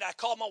excited. I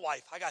called my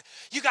wife.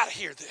 You got to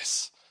hear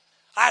this.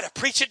 I had to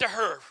preach it to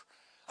her.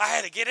 I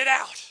had to get it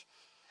out.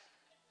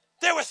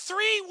 There were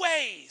 3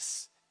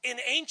 ways in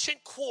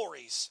ancient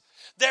quarries.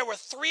 There were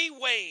 3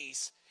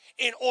 ways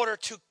in order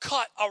to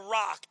cut a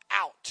rock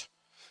out.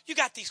 You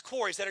got these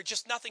quarries that are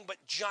just nothing but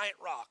giant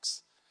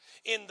rocks.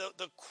 In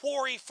the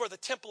quarry for the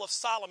Temple of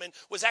Solomon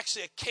was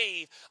actually a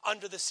cave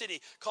under the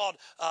city called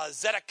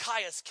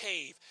Zedekiah's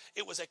Cave.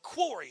 It was a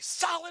quarry,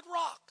 solid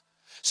rock.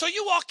 So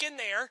you walk in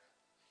there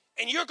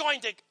and you're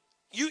going to,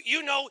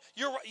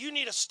 you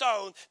need a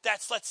stone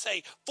that's, let's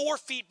say, 4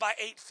 feet by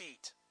 8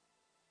 feet.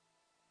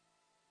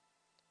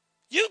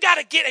 You got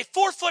to get a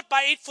 4 foot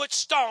by 8 foot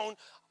stone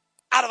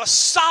out of a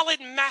solid,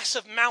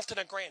 massive mountain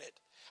of granite.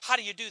 How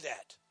do you do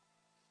that?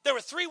 There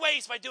were 3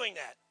 ways by doing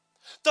that.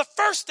 The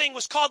first thing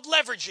was called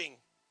leveraging.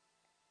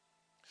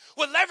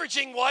 What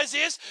leveraging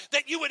is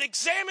that you would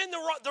examine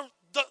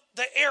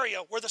the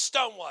area where the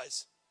stone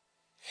was.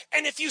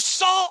 And if you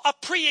saw a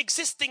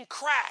pre-existing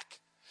crack,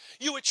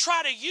 you would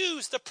try to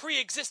use the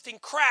pre-existing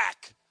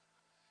crack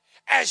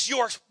as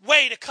your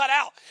way to cut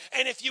out.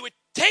 And if you would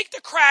take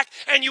the crack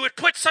and you would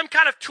put some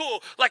kind of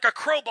tool, like a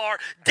crowbar,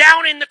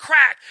 down in the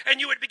crack, and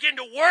you would begin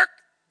to work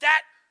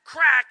that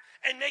crack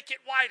and make it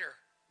wider.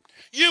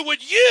 You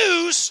would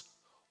use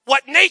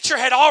what nature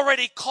had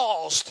already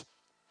caused.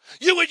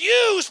 You would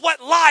use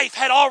what life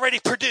had already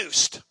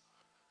produced.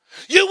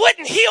 You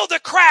wouldn't heal the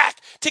crack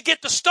to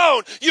get the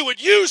stone. You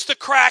would use the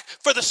crack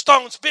for the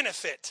stone's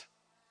benefit.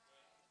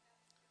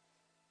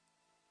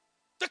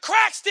 The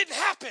cracks didn't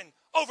happen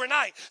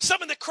overnight.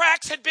 Some of the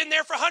cracks had been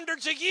there for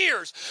hundreds of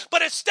years.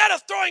 But instead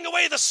of throwing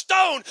away the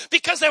stone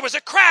because there was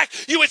a crack,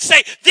 you would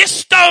say, this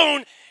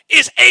stone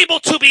is able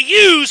to be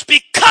used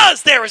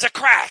because there is a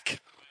crack.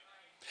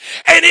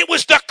 And it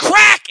was the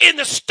crack in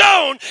the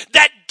stone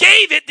that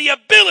gave it the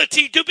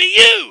ability to be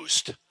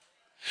used.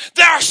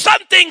 There are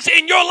some things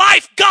in your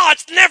life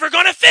God's never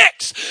going to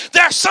fix.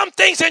 There are some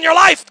things in your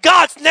life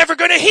God's never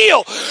going to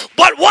heal.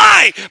 But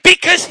why?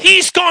 Because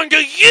he's going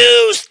to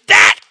use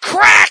that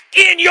crack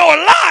in your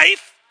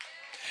life,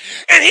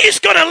 and he's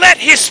going to let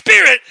his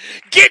spirit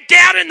get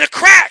down in the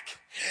crack.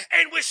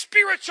 And with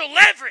spiritual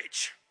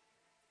leverage,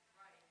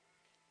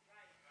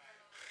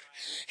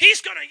 he's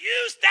going to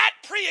use that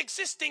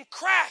pre-existing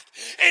crack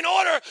in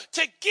order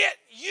to get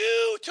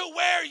you to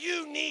where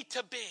you need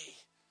to be.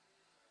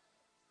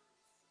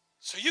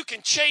 So you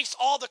can chase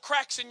all the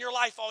cracks in your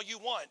life all you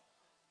want.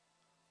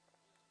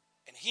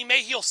 And he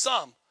may heal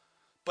some,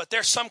 but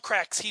there's some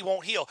cracks he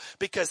won't heal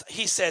because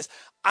he says,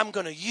 I'm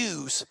going to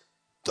use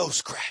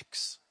those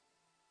cracks.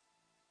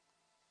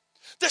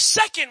 The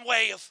second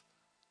way of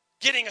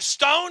getting a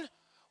stone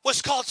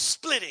was called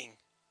splitting.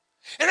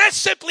 And that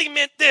simply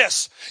meant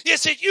this,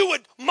 is that you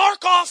would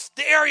mark off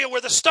the area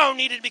where the stone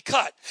needed to be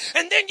cut.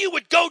 And then you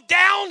would go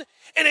down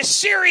in a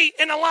series,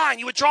 in a line.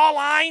 You would draw a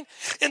line,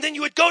 and then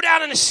you would go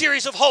down in a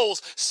series of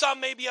holes. Some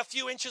maybe a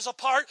few inches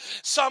apart,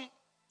 some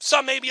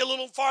maybe a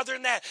little farther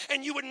than that.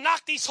 And you would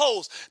knock these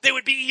holes. They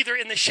would be either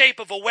in the shape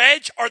of a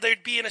wedge or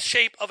they'd be in the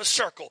shape of a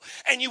circle.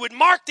 And you would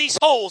mark these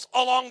holes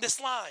along this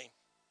line.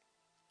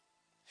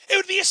 It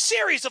would be a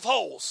series of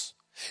holes.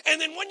 And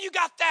then when you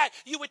got that,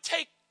 you would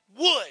take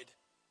wood.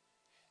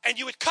 And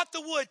you would cut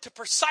the wood to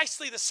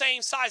precisely the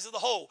same size of the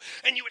hole.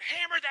 And you would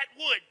hammer that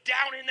wood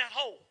down in that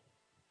hole.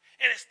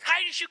 And as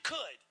tight as you could.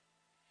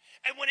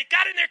 And when it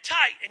got in there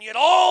tight and you had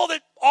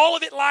all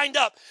of it lined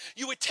up,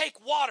 you would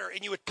take water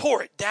and you would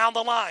pour it down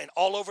the line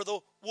all over the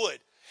wood.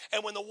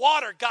 And when the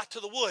water got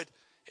to the wood,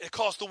 it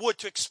caused the wood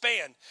to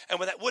expand. And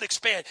when that wood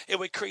expand, it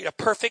would create a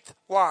perfect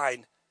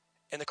line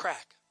in the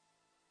crack.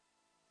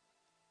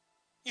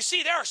 You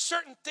see, there are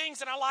certain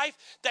things in our life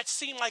that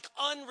seem like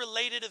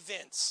unrelated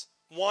events.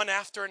 One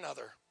after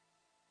another.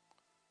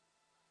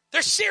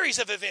 There's series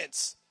of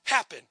events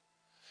happen.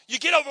 You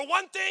get over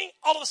one thing,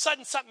 all of a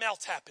sudden something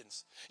else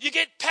happens. You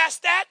get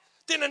past that,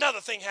 then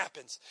another thing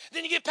happens.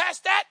 Then you get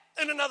past that,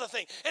 and another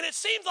thing. And it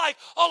seems like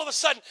all of a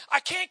sudden, I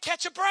can't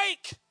catch a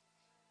break.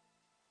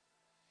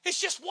 It's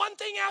just one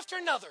thing after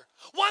another.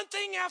 One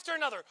thing after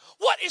another.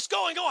 What is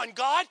going on,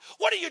 God?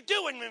 What are you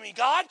doing to me,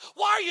 God?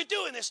 Why are you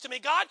doing this to me,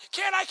 God?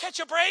 Can't I catch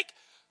a break?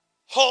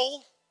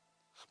 Hole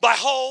by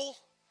hole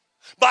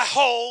by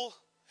hole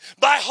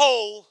by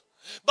hole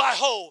by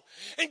hole.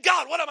 And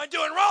God, what am I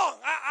doing wrong?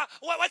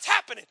 What's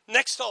happening?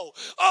 Next hole.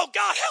 Oh,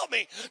 God, help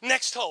me.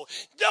 Next hole.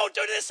 Don't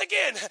do this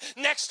again.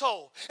 Next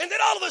hole. And then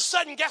all of a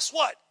sudden, guess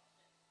what?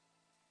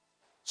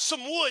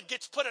 Some wood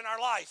gets put in our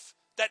life.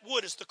 That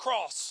wood is the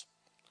cross.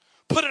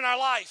 Put in our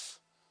life.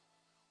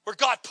 Where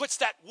God puts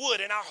that wood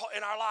in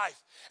our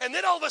life. And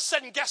then all of a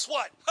sudden, guess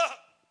what?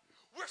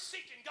 We're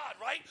seeking God,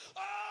 right?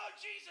 Oh,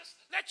 Jesus,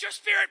 let your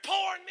spirit pour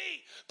on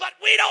me. But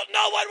we don't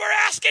know what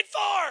we're asking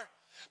for.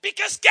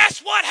 Because guess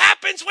what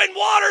happens when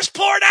water's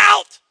poured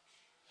out?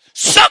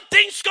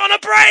 Something's going to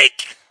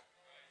break.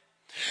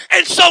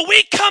 And so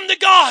we come to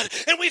God,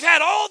 and we've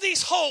had all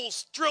these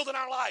holes drilled in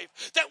our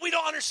life that we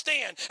don't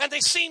understand, and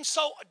they seem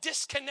so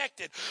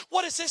disconnected.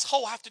 What does this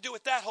hole have to do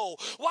with that hole?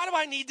 Why do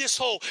I need this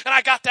hole, and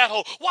I got that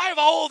hole? Why have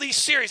all these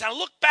series? I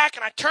look back,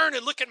 and I turn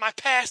and look at my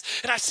past,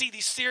 and I see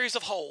these series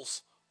of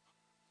holes.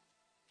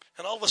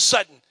 And all of a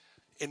sudden,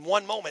 in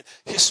one moment,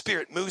 his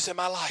spirit moves in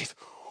my life.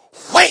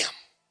 Wham!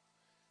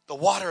 The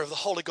water of the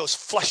Holy Ghost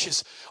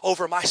flushes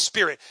over my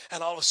spirit.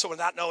 And all of a sudden,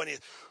 without knowing it,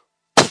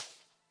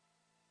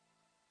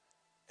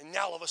 and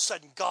now all of a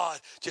sudden, God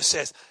just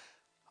says,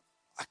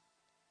 I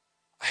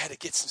had to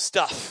get some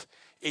stuff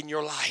in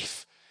your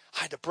life.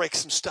 I had to break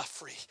some stuff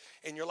free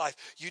in your life.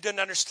 You didn't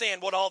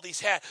understand what all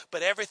these had,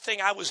 but everything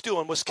I was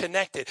doing was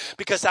connected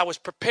because I was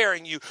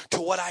preparing you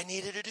to what I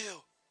needed to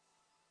do.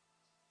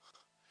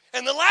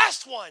 And the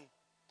last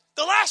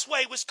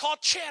way was called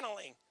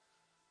channeling.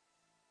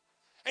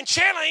 And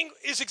channeling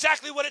is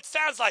exactly what it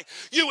sounds like.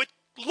 You would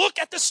look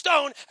at the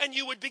stone and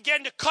you would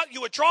begin to cut, you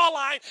would draw a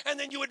line and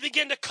then you would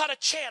begin to cut a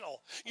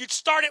channel. You'd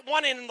start at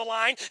one end of the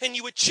line and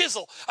you would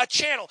chisel a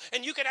channel.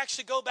 And you could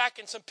actually go back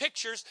in some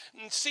pictures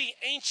and see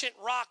ancient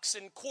rocks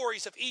and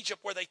quarries of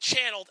Egypt where they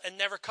channeled and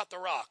never cut the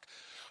rock.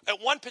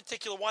 At one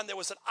particular one, there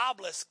was an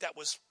obelisk that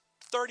was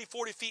 30,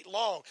 40 feet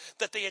long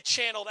that they had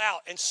channeled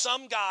out. And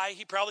some guy,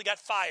 he probably got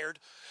fired,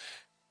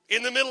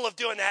 in the middle of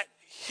doing that,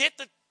 hit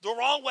the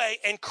wrong way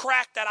and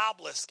cracked that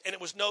obelisk. And it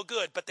was no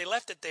good. But they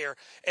left it there.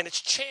 And it's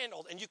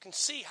channeled. And you can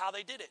see how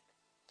they did it.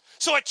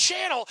 So a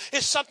channel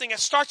is something that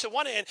starts at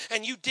one end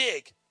and you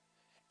dig.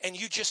 And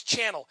you just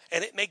channel.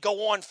 And it may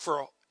go on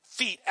for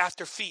feet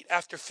after feet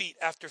after feet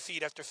after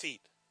feet after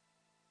feet.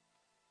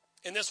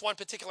 In this one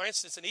particular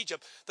instance in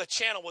Egypt, the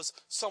channel was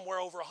somewhere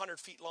over 100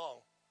 feet long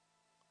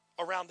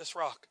around this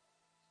rock.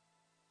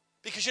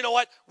 Because you know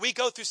what? We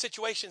go through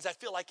situations that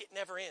feel like it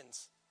never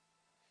ends.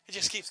 It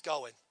just keeps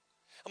going.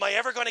 Am I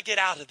ever going to get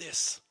out of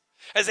this?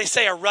 As they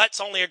say, a rut's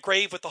only a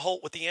grave with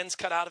the ends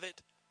cut out of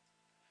it.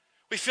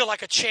 We feel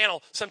like a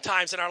channel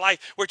sometimes in our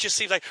life where it just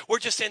seems like we're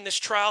just in this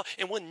trial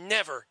and we're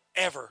never,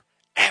 ever,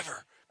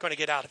 ever going to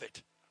get out of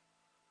it.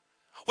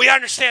 We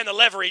understand the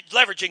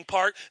leveraging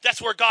part.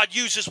 That's where God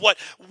uses what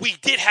we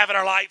did have in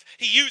our life.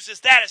 He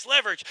uses that as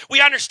leverage.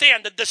 We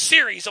understand the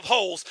series of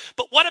holes.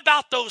 But what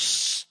about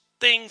those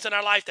things in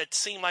our life that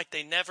seem like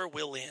they never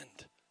will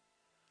end?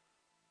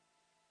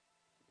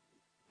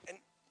 And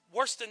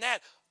worse than that,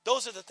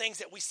 those are the things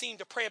that we seem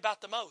to pray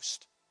about the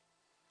most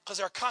because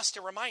they're a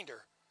constant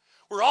reminder.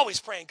 We're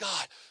always praying,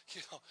 God,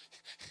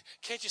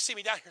 can't you see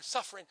me down here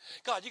suffering?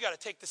 God, you got to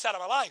take this out of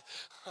my life.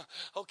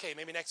 Okay,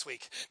 maybe next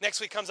week. Next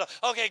week comes up.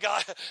 Okay,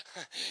 God,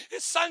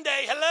 it's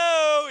Sunday.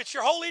 Hello, it's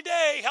your holy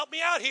day. Help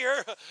me out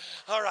here.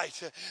 All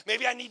right,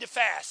 maybe I need to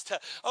fast.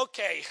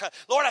 Okay,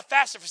 Lord, I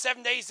fasted for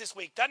 7 days this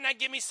week. Doesn't that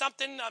give me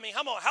something? I mean,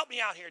 come on, help me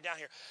out here, down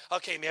here.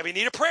 Okay, maybe I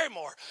need to pray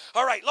more.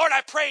 All right, Lord,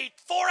 I prayed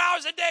 4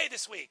 hours a day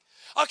this week.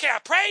 Okay, I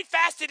prayed,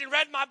 fasted, and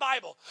read my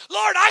Bible.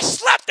 Lord, I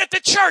slept at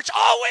the church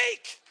all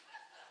week.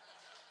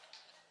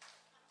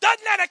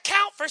 Doesn't that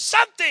account for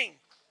something?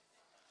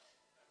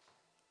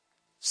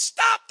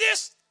 Stop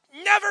this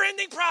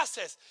never-ending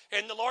process.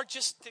 And the Lord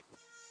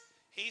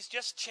he's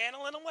just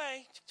channeling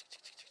away.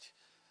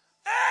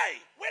 Hey,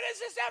 when is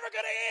this ever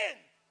going to end?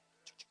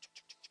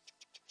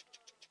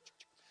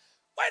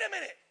 Wait a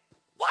minute.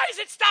 Why is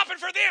it stopping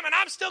for them and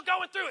I'm still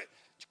going through it?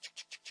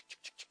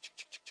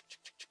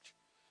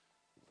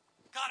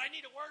 God, I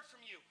need a word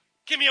from you.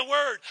 Give me a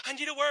word. I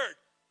need a word.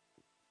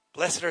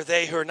 Blessed are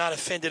they who are not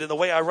offended in the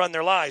way I run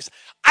their lives.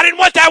 I didn't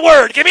want that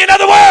word. Give me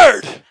another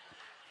word.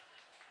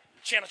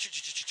 Channel.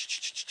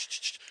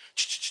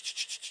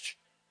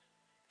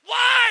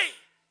 Why?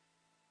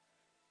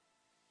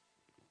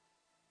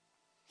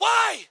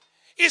 Why?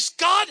 Is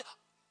God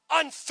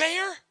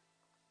unfair?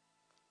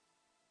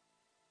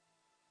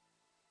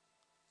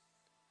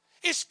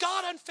 Is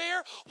God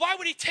unfair? Why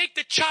would he take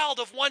the child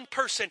of one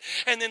person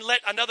and then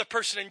let another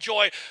person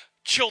enjoy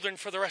children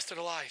for the rest of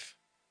their life?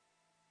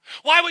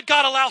 Why would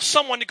God allow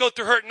someone to go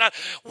through hurt and not?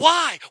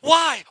 Why?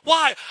 I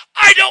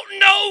don't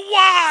know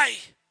why.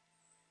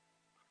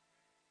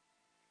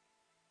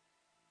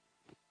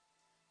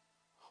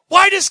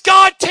 Why does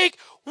God take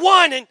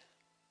one and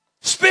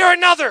spare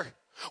another?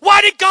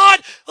 Why did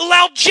God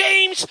allow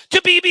James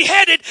to be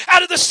beheaded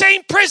out of the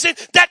same prison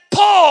that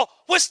Paul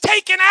was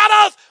taken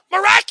out of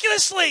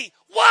miraculously?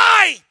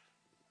 Why?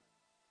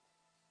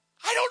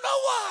 I don't know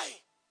why.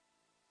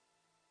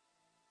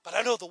 But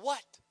I know the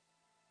what.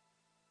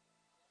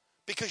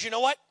 Because you know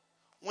what?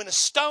 When a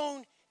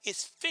stone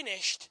is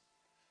finished,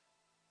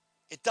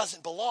 it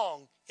doesn't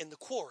belong in the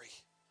quarry.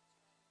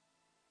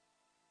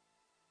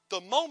 The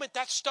moment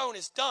that stone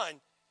is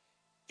done,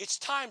 it's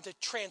time to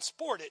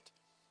transport it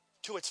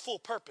to its full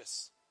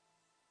purpose.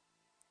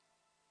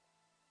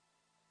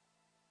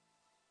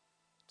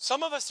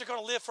 Some of us are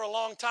going to live for a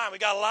long time. We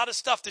got a lot of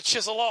stuff to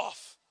chisel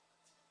off.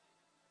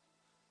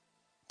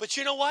 But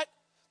you know what?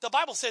 The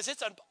Bible says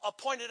it's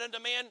appointed unto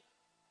man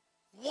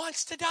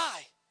once to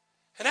die.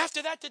 And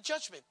after that, the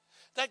judgment.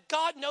 That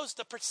God knows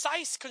the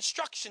precise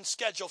construction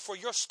schedule for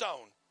your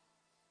stone.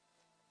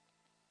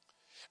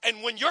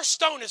 And when your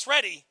stone is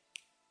ready,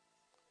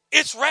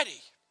 it's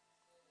ready.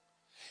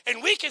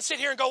 And we can sit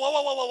here and go,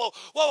 whoa.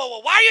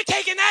 Why are you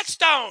taking that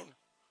stone?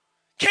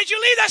 Can't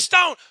you leave that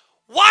stone?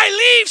 Why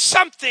leave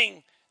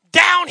something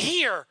down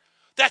here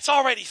that's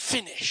already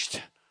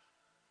finished?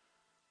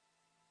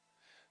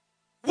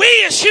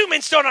 We as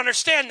humans don't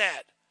understand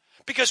that.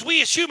 Because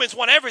we as humans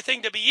want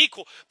everything to be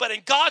equal. But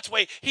in God's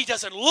way, he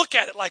doesn't look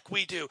at it like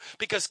we do.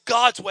 Because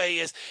God's way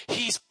is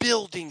he's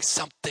building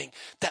something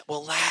that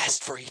will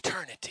last for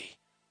eternity.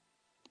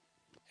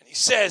 And he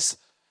says,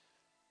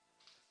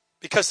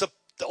 because the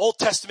Old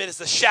Testament is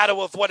the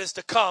shadow of what is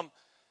to come,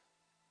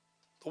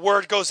 the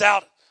word goes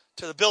out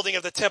to the building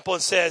of the temple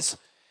and says,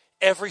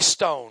 every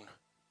stone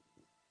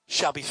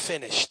shall be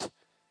finished,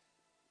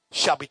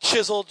 shall be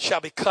chiseled,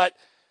 shall be cut,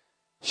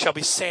 shall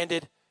be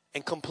sanded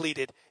and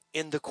completed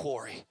in the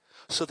quarry,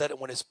 so that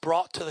when it's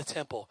brought to the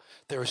temple,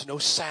 there is no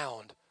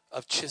sound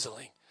of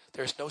chiseling.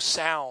 There's no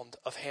sound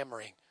of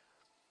hammering.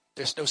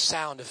 There's no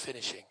sound of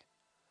finishing.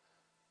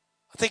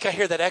 I think I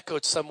hear that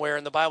echoed somewhere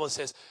in the Bible. It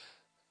says,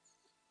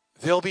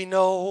 there'll be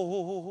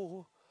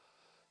no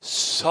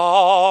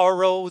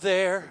sorrow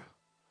there,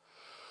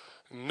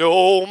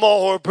 no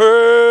more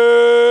burdens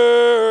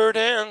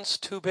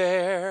to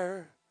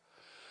bear,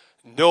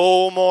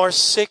 no more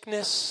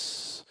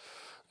sickness,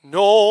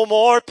 no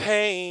more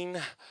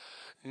pain,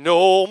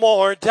 no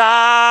more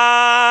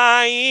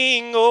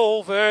dying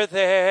over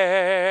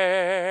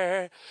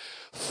there.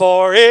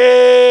 Forever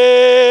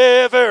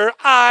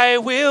I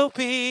will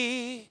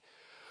be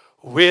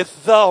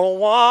with the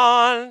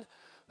one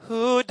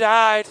who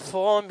died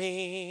for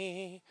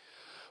me.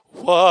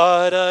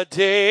 What a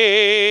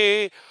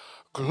day,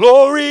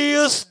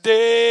 glorious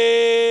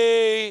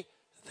day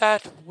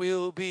that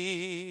will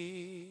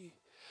be.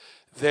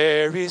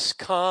 There is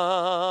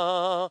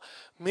coming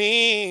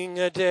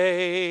a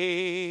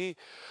day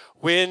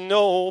when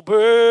no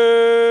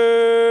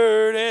burdens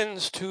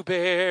to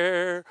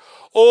bear.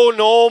 Oh,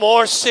 no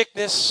more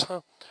sickness,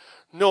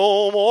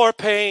 no more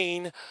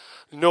pain,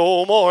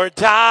 no more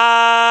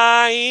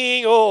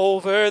dying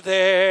over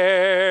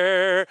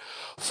there.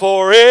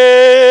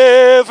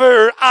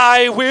 Forever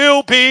I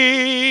will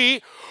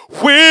be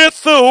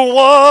with the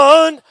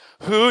one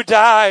who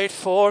died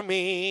for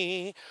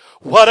me.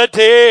 What a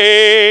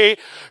day,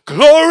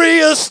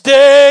 glorious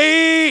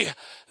day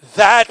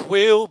that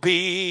will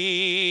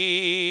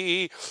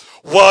be.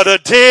 What a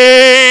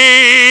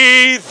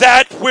day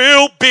that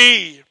will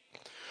be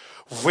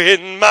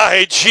When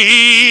my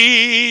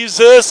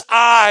Jesus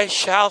I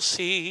shall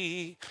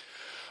see,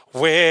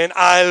 when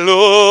I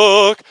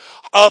look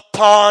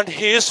upon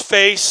his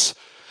face,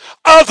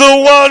 of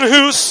the one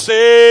who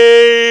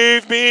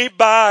saved me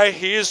by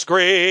his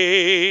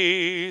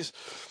grace.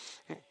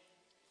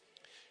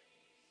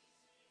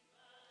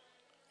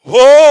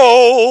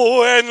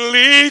 Oh, and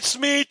leads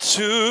me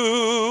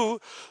to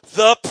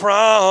the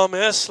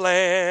promised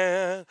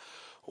land.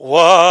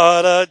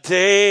 What a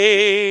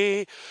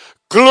day,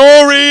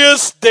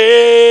 glorious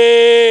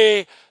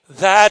day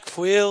that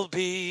will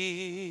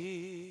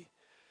be.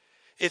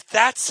 If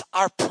that's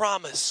our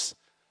promise,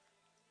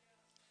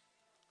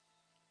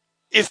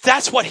 if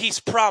that's what he's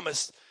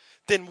promised,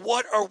 then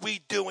what are we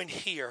doing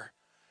here?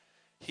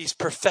 He's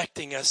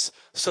perfecting us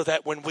so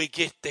that when we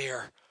get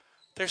there,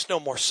 there's no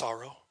more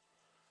sorrow.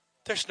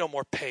 There's no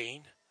more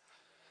pain.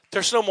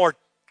 There's no more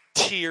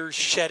tears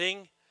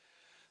shedding.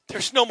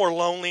 There's no more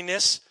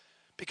loneliness,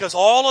 because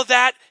all of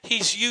that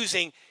he's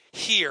using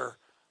here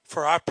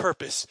for our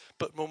purpose.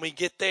 But when we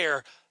get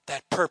there,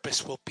 that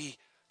purpose will be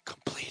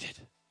completed.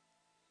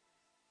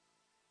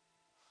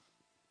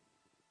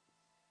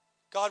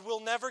 God will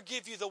never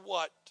give you the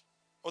what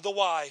or the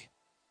why,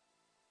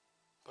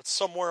 but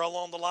somewhere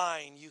along the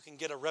line you can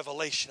get a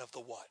revelation of the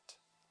what.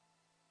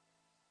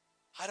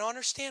 I don't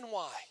understand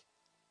why.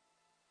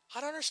 I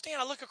don't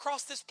understand. I look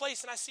across this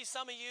place and I see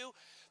some of you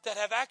that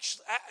have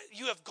actually,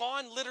 you have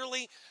gone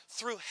literally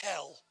through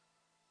hell.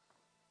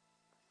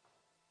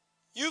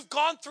 You've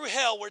gone through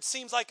hell where it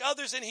seems like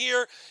others in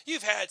here,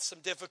 you've had some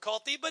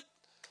difficulty, but,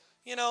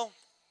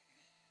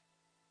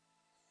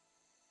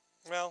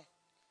 well,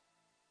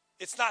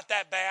 it's not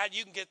that bad.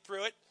 You can get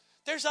through it.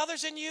 There's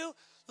others in you,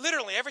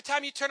 literally, every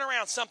time you turn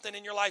around, something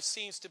in your life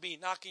seems to be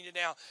knocking you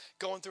down,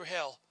 going through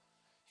hell.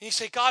 And you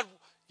say, God,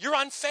 you're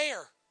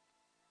unfair.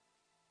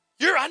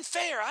 You're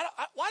unfair.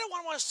 Why do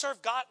I want to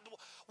serve God?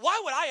 Why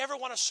would I ever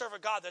want to serve a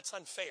God that's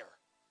unfair?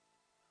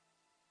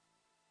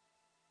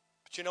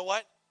 But you know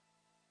what?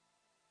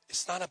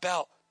 It's not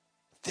about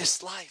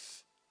this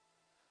life,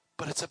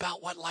 but it's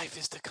about what life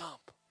is to come.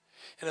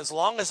 And as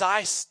long as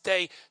I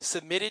stay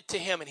submitted to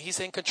him and he's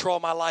in control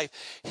of my life,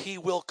 he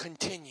will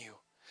continue.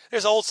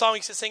 There's an old song we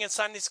used to sing in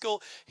Sunday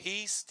school.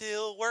 He's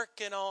still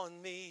working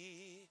on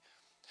me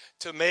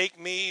to make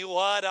me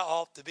what I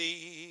ought to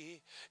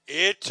be.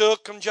 It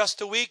took him just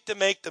a week to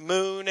make the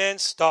moon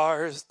and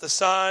stars, the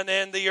sun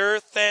and the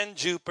earth and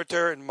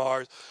Jupiter and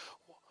Mars.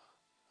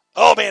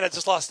 Oh man, I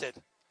just lost it.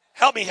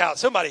 Help me out,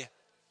 somebody.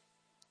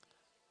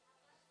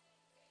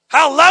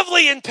 How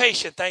lovely and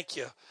patient, thank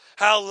you.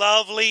 How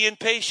lovely and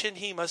patient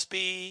he must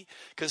be,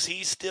 because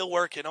he's still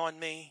working on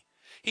me.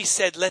 He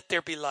said, let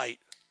there be light.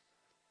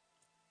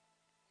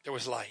 There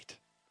was light.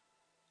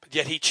 But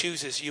yet he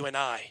chooses you and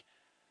I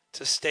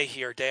to stay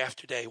here day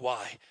after day.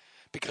 Why?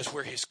 Because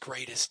we're his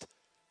greatest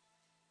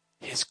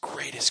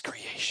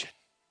creation.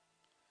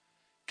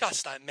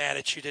 God's not mad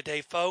at you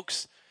today,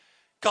 folks.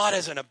 God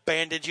hasn't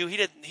abandoned you.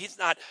 He's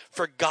not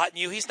forgotten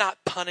you. He's not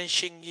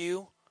punishing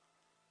you.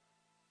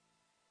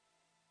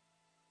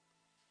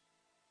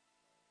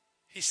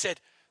 He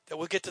said that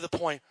we'll get to the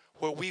point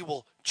where we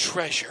will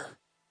treasure.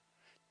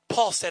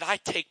 Paul said, I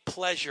take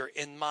pleasure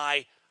in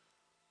my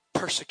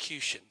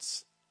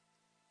persecutions.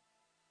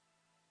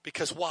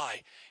 Because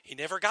why? He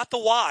never got the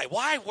why.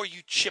 Why were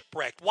you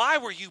shipwrecked? Why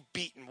were you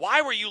beaten?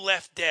 Why were you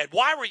left dead?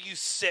 Why were you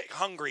sick,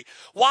 hungry?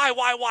 Why?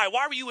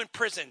 Why were you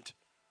imprisoned?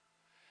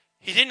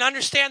 He didn't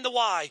understand the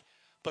why.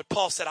 But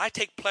Paul said, I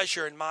take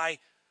pleasure in my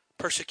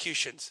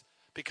persecutions,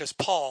 because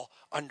Paul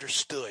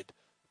understood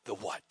the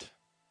what.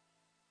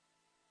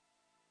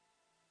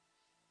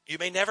 You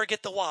may never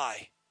get the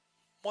why.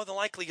 More than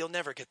likely, you'll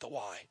never get the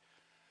why.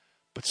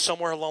 But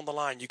somewhere along the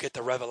line, you get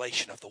the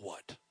revelation of the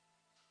what.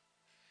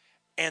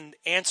 And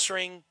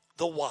answering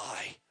the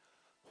why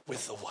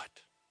with the what.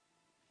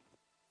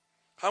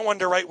 I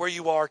wonder right where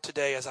you are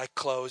today as I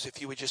close,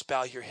 if you would just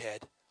bow your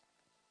head.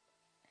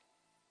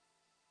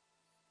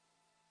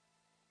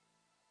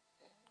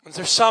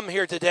 There's some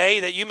here today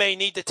that you may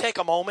need to take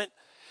a moment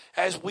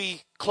as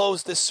we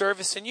close this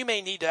service, and you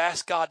may need to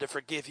ask God to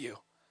forgive you.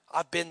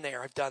 I've been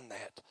there. I've done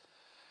that.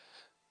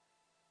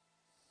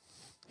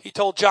 He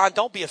told John,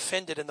 don't be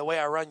offended in the way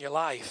I run your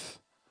life.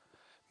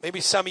 Maybe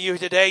some of you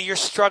today, you're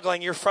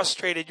struggling, you're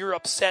frustrated, you're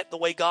upset the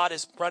way God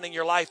is running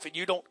your life, and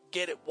you don't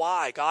get it.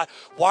 Why, God?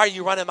 Why are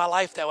you running my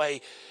life that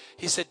way?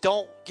 He said,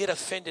 don't get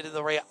offended in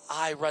the way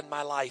I run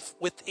my life.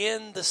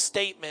 Within the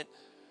statement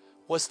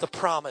was the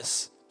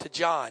promise to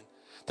John.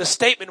 The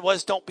statement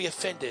was, don't be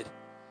offended.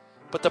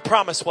 But the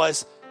promise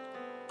was,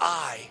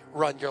 I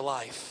run your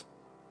life.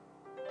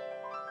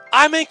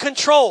 I'm in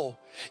control.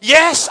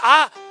 Yes,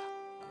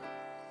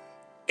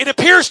 it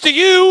appears to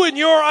you in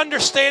your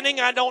understanding,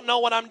 I don't know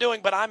what I'm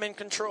doing, but I'm in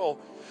control.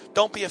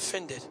 Don't be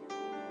offended.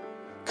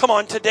 Come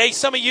on, today,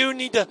 some of you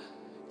need to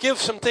give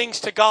some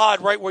things to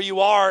God right where you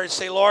are and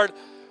say, Lord,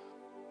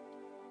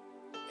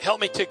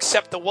 help me to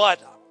accept the what.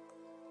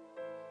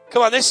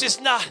 Come on, this is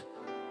not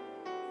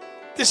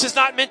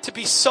meant to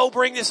be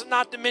sobering. This is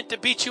not meant to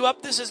beat you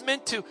up. This is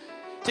meant to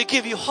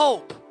give you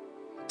hope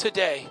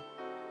today.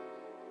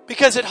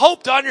 Because it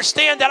hoped to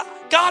understand that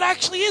God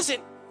actually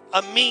isn't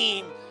a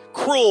mean,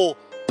 cruel,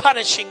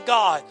 punishing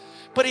God.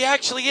 But He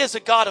actually is a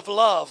God of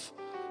love,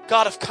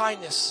 God of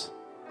kindness.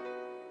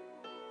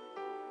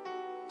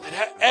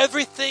 That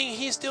everything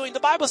He's doing, the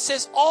Bible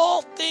says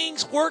all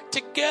things work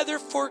together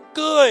for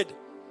good.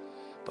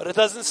 But it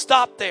doesn't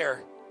stop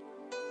there.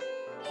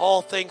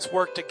 All things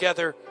work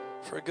together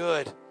for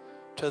good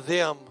to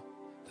them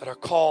that are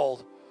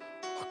called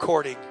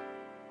according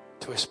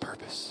to His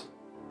purpose.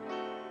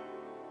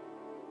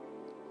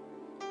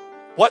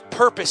 What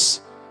purpose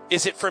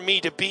is it for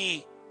me to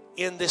be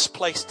in this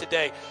place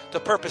today? The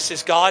purpose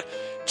is, God,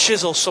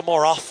 chisel some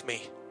more off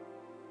me.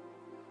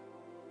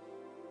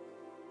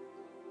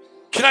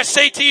 Can I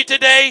say to you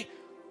today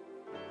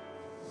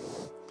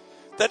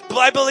that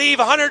I believe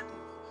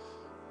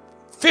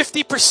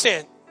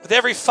 150% with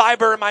every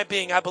fiber of my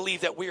being, I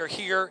believe that we are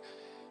here,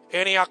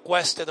 Antioch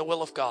West, in the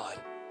will of God.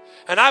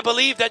 And I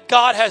believe that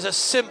God has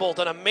assembled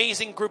an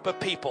amazing group of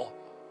people.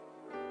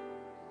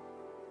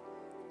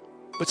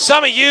 But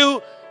some of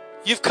you,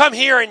 you've come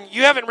here and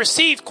you haven't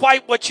received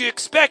quite what you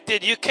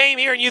expected. You came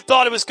here and you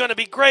thought it was going to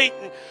be great.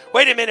 And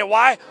wait a minute,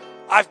 why?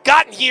 I've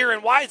gotten here,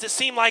 and why does it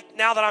seem like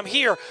now that I'm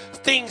here,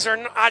 things are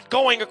not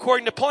going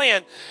according to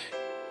plan?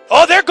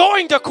 Oh, they're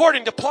going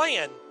according to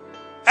plan.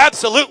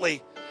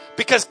 Absolutely.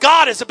 Because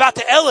God is about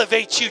to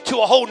elevate you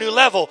to a whole new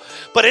level.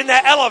 But in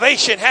that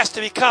elevation has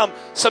to become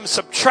some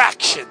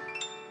subtraction.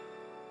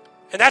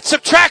 And that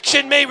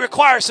subtraction may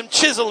require some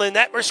chiseling.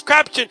 That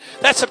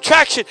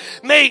subtraction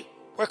may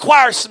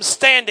require some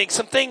standing,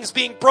 some things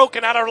being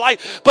broken out of our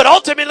life. But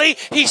ultimately,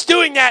 He's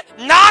doing that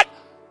not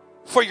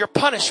for your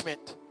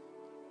punishment,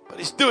 but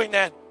He's doing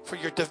that for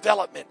your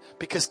development,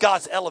 because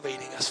God's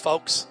elevating us,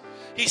 folks.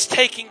 He's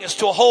taking us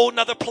to a whole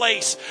nother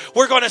place.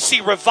 We're going to see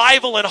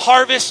revival and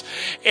harvest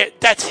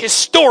that's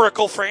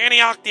historical for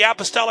Antioch, the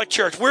Apostolic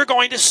Church. We're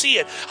going to see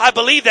it. I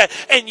believe that.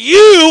 And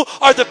you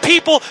are the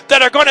people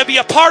that are going to be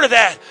a part of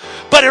that.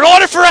 But in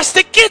order for us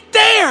to get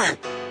there,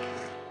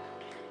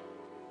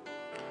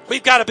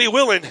 we've got to be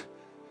willing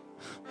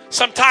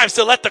sometimes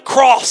to let the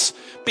cross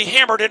be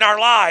hammered in our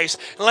lives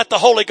and let the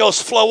Holy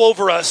Ghost flow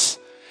over us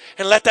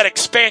and let that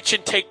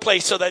expansion take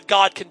place so that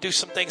God can do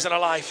some things in our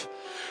life.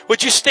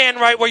 Would you stand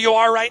right where you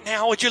are right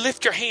now? Would you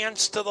lift your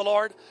hands to the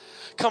Lord?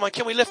 Come on,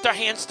 can we lift our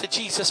hands to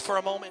Jesus for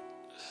a moment?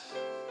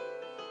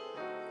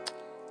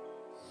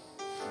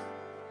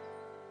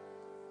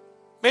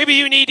 Maybe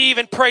you need to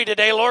even pray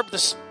today, Lord, the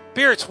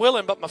Spirit's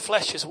willing, but my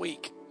flesh is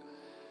weak.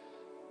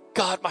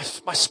 God, my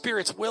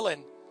spirit's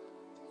willing.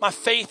 My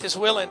faith is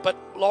willing, but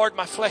Lord,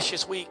 my flesh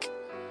is weak.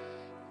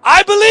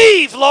 I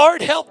believe,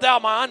 Lord, help thou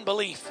my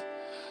unbelief.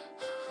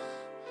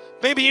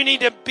 Maybe you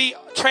need to be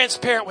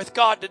transparent with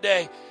God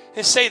today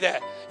and say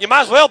that. You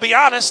might as well be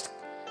honest.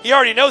 He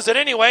already knows it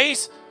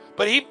anyways,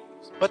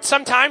 but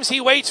sometimes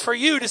He waits for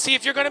you to see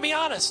if you're going to be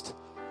honest.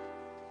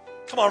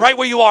 Come on, right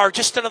where you are,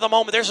 just another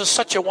moment. There's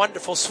such a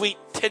wonderful, sweet,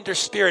 tender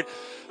Spirit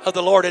of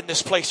the Lord in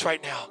this place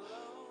right now.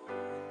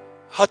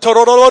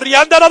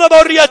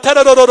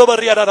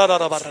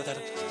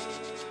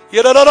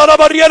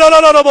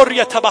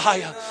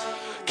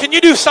 Can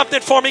you do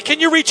something for me? Can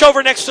you reach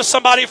over next to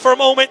somebody for a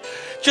moment?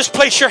 Just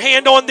place your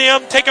hand on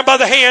them. Take them by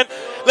the hand.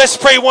 Let's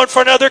pray one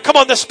for another. Come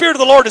on, the Spirit of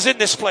the Lord is in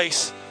this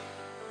place.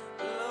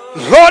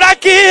 Lord, I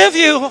give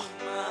you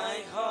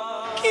my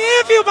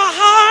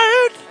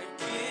heart.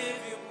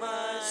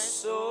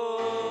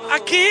 I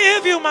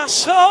give you my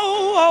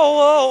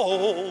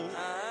soul.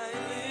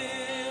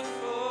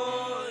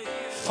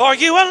 For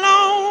you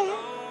alone.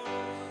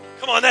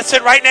 Come on, that's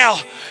it right now.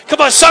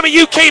 Come on, some of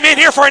you came in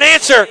here for an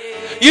answer.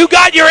 You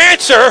got your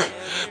answer,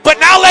 but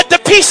now let the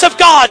peace of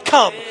God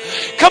come.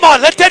 Come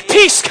on, let that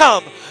peace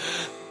come.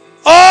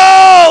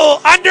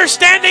 Oh,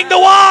 understanding the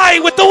why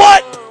with the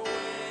what.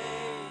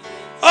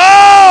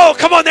 Oh,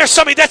 come on, there's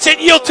somebody. That's it.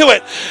 Yield to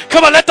it.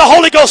 Come on, let the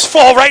Holy Ghost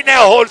fall right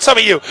now. Oh, some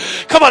of you.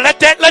 Come on, let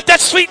that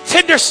sweet,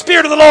 tender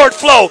Spirit of the Lord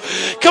flow.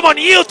 Come on,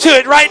 yield to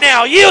it right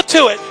now. Yield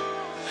to it.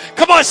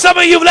 Come on, some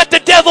of you let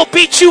the devil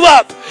beat you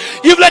up.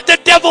 You've let the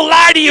devil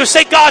lie to you.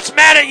 Say God's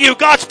mad at you.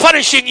 God's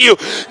punishing you.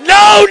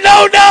 No,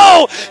 no,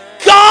 no.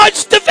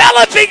 God's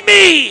developing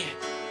me.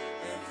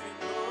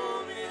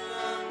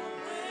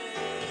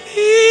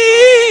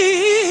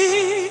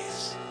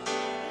 Please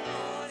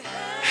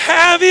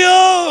have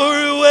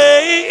your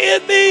way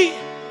in me.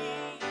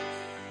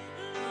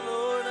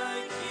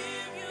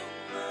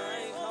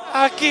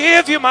 I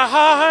give you my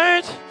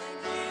heart.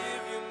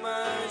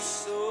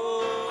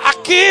 I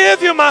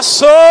give you my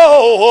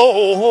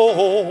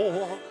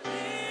soul.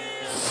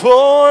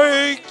 For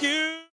you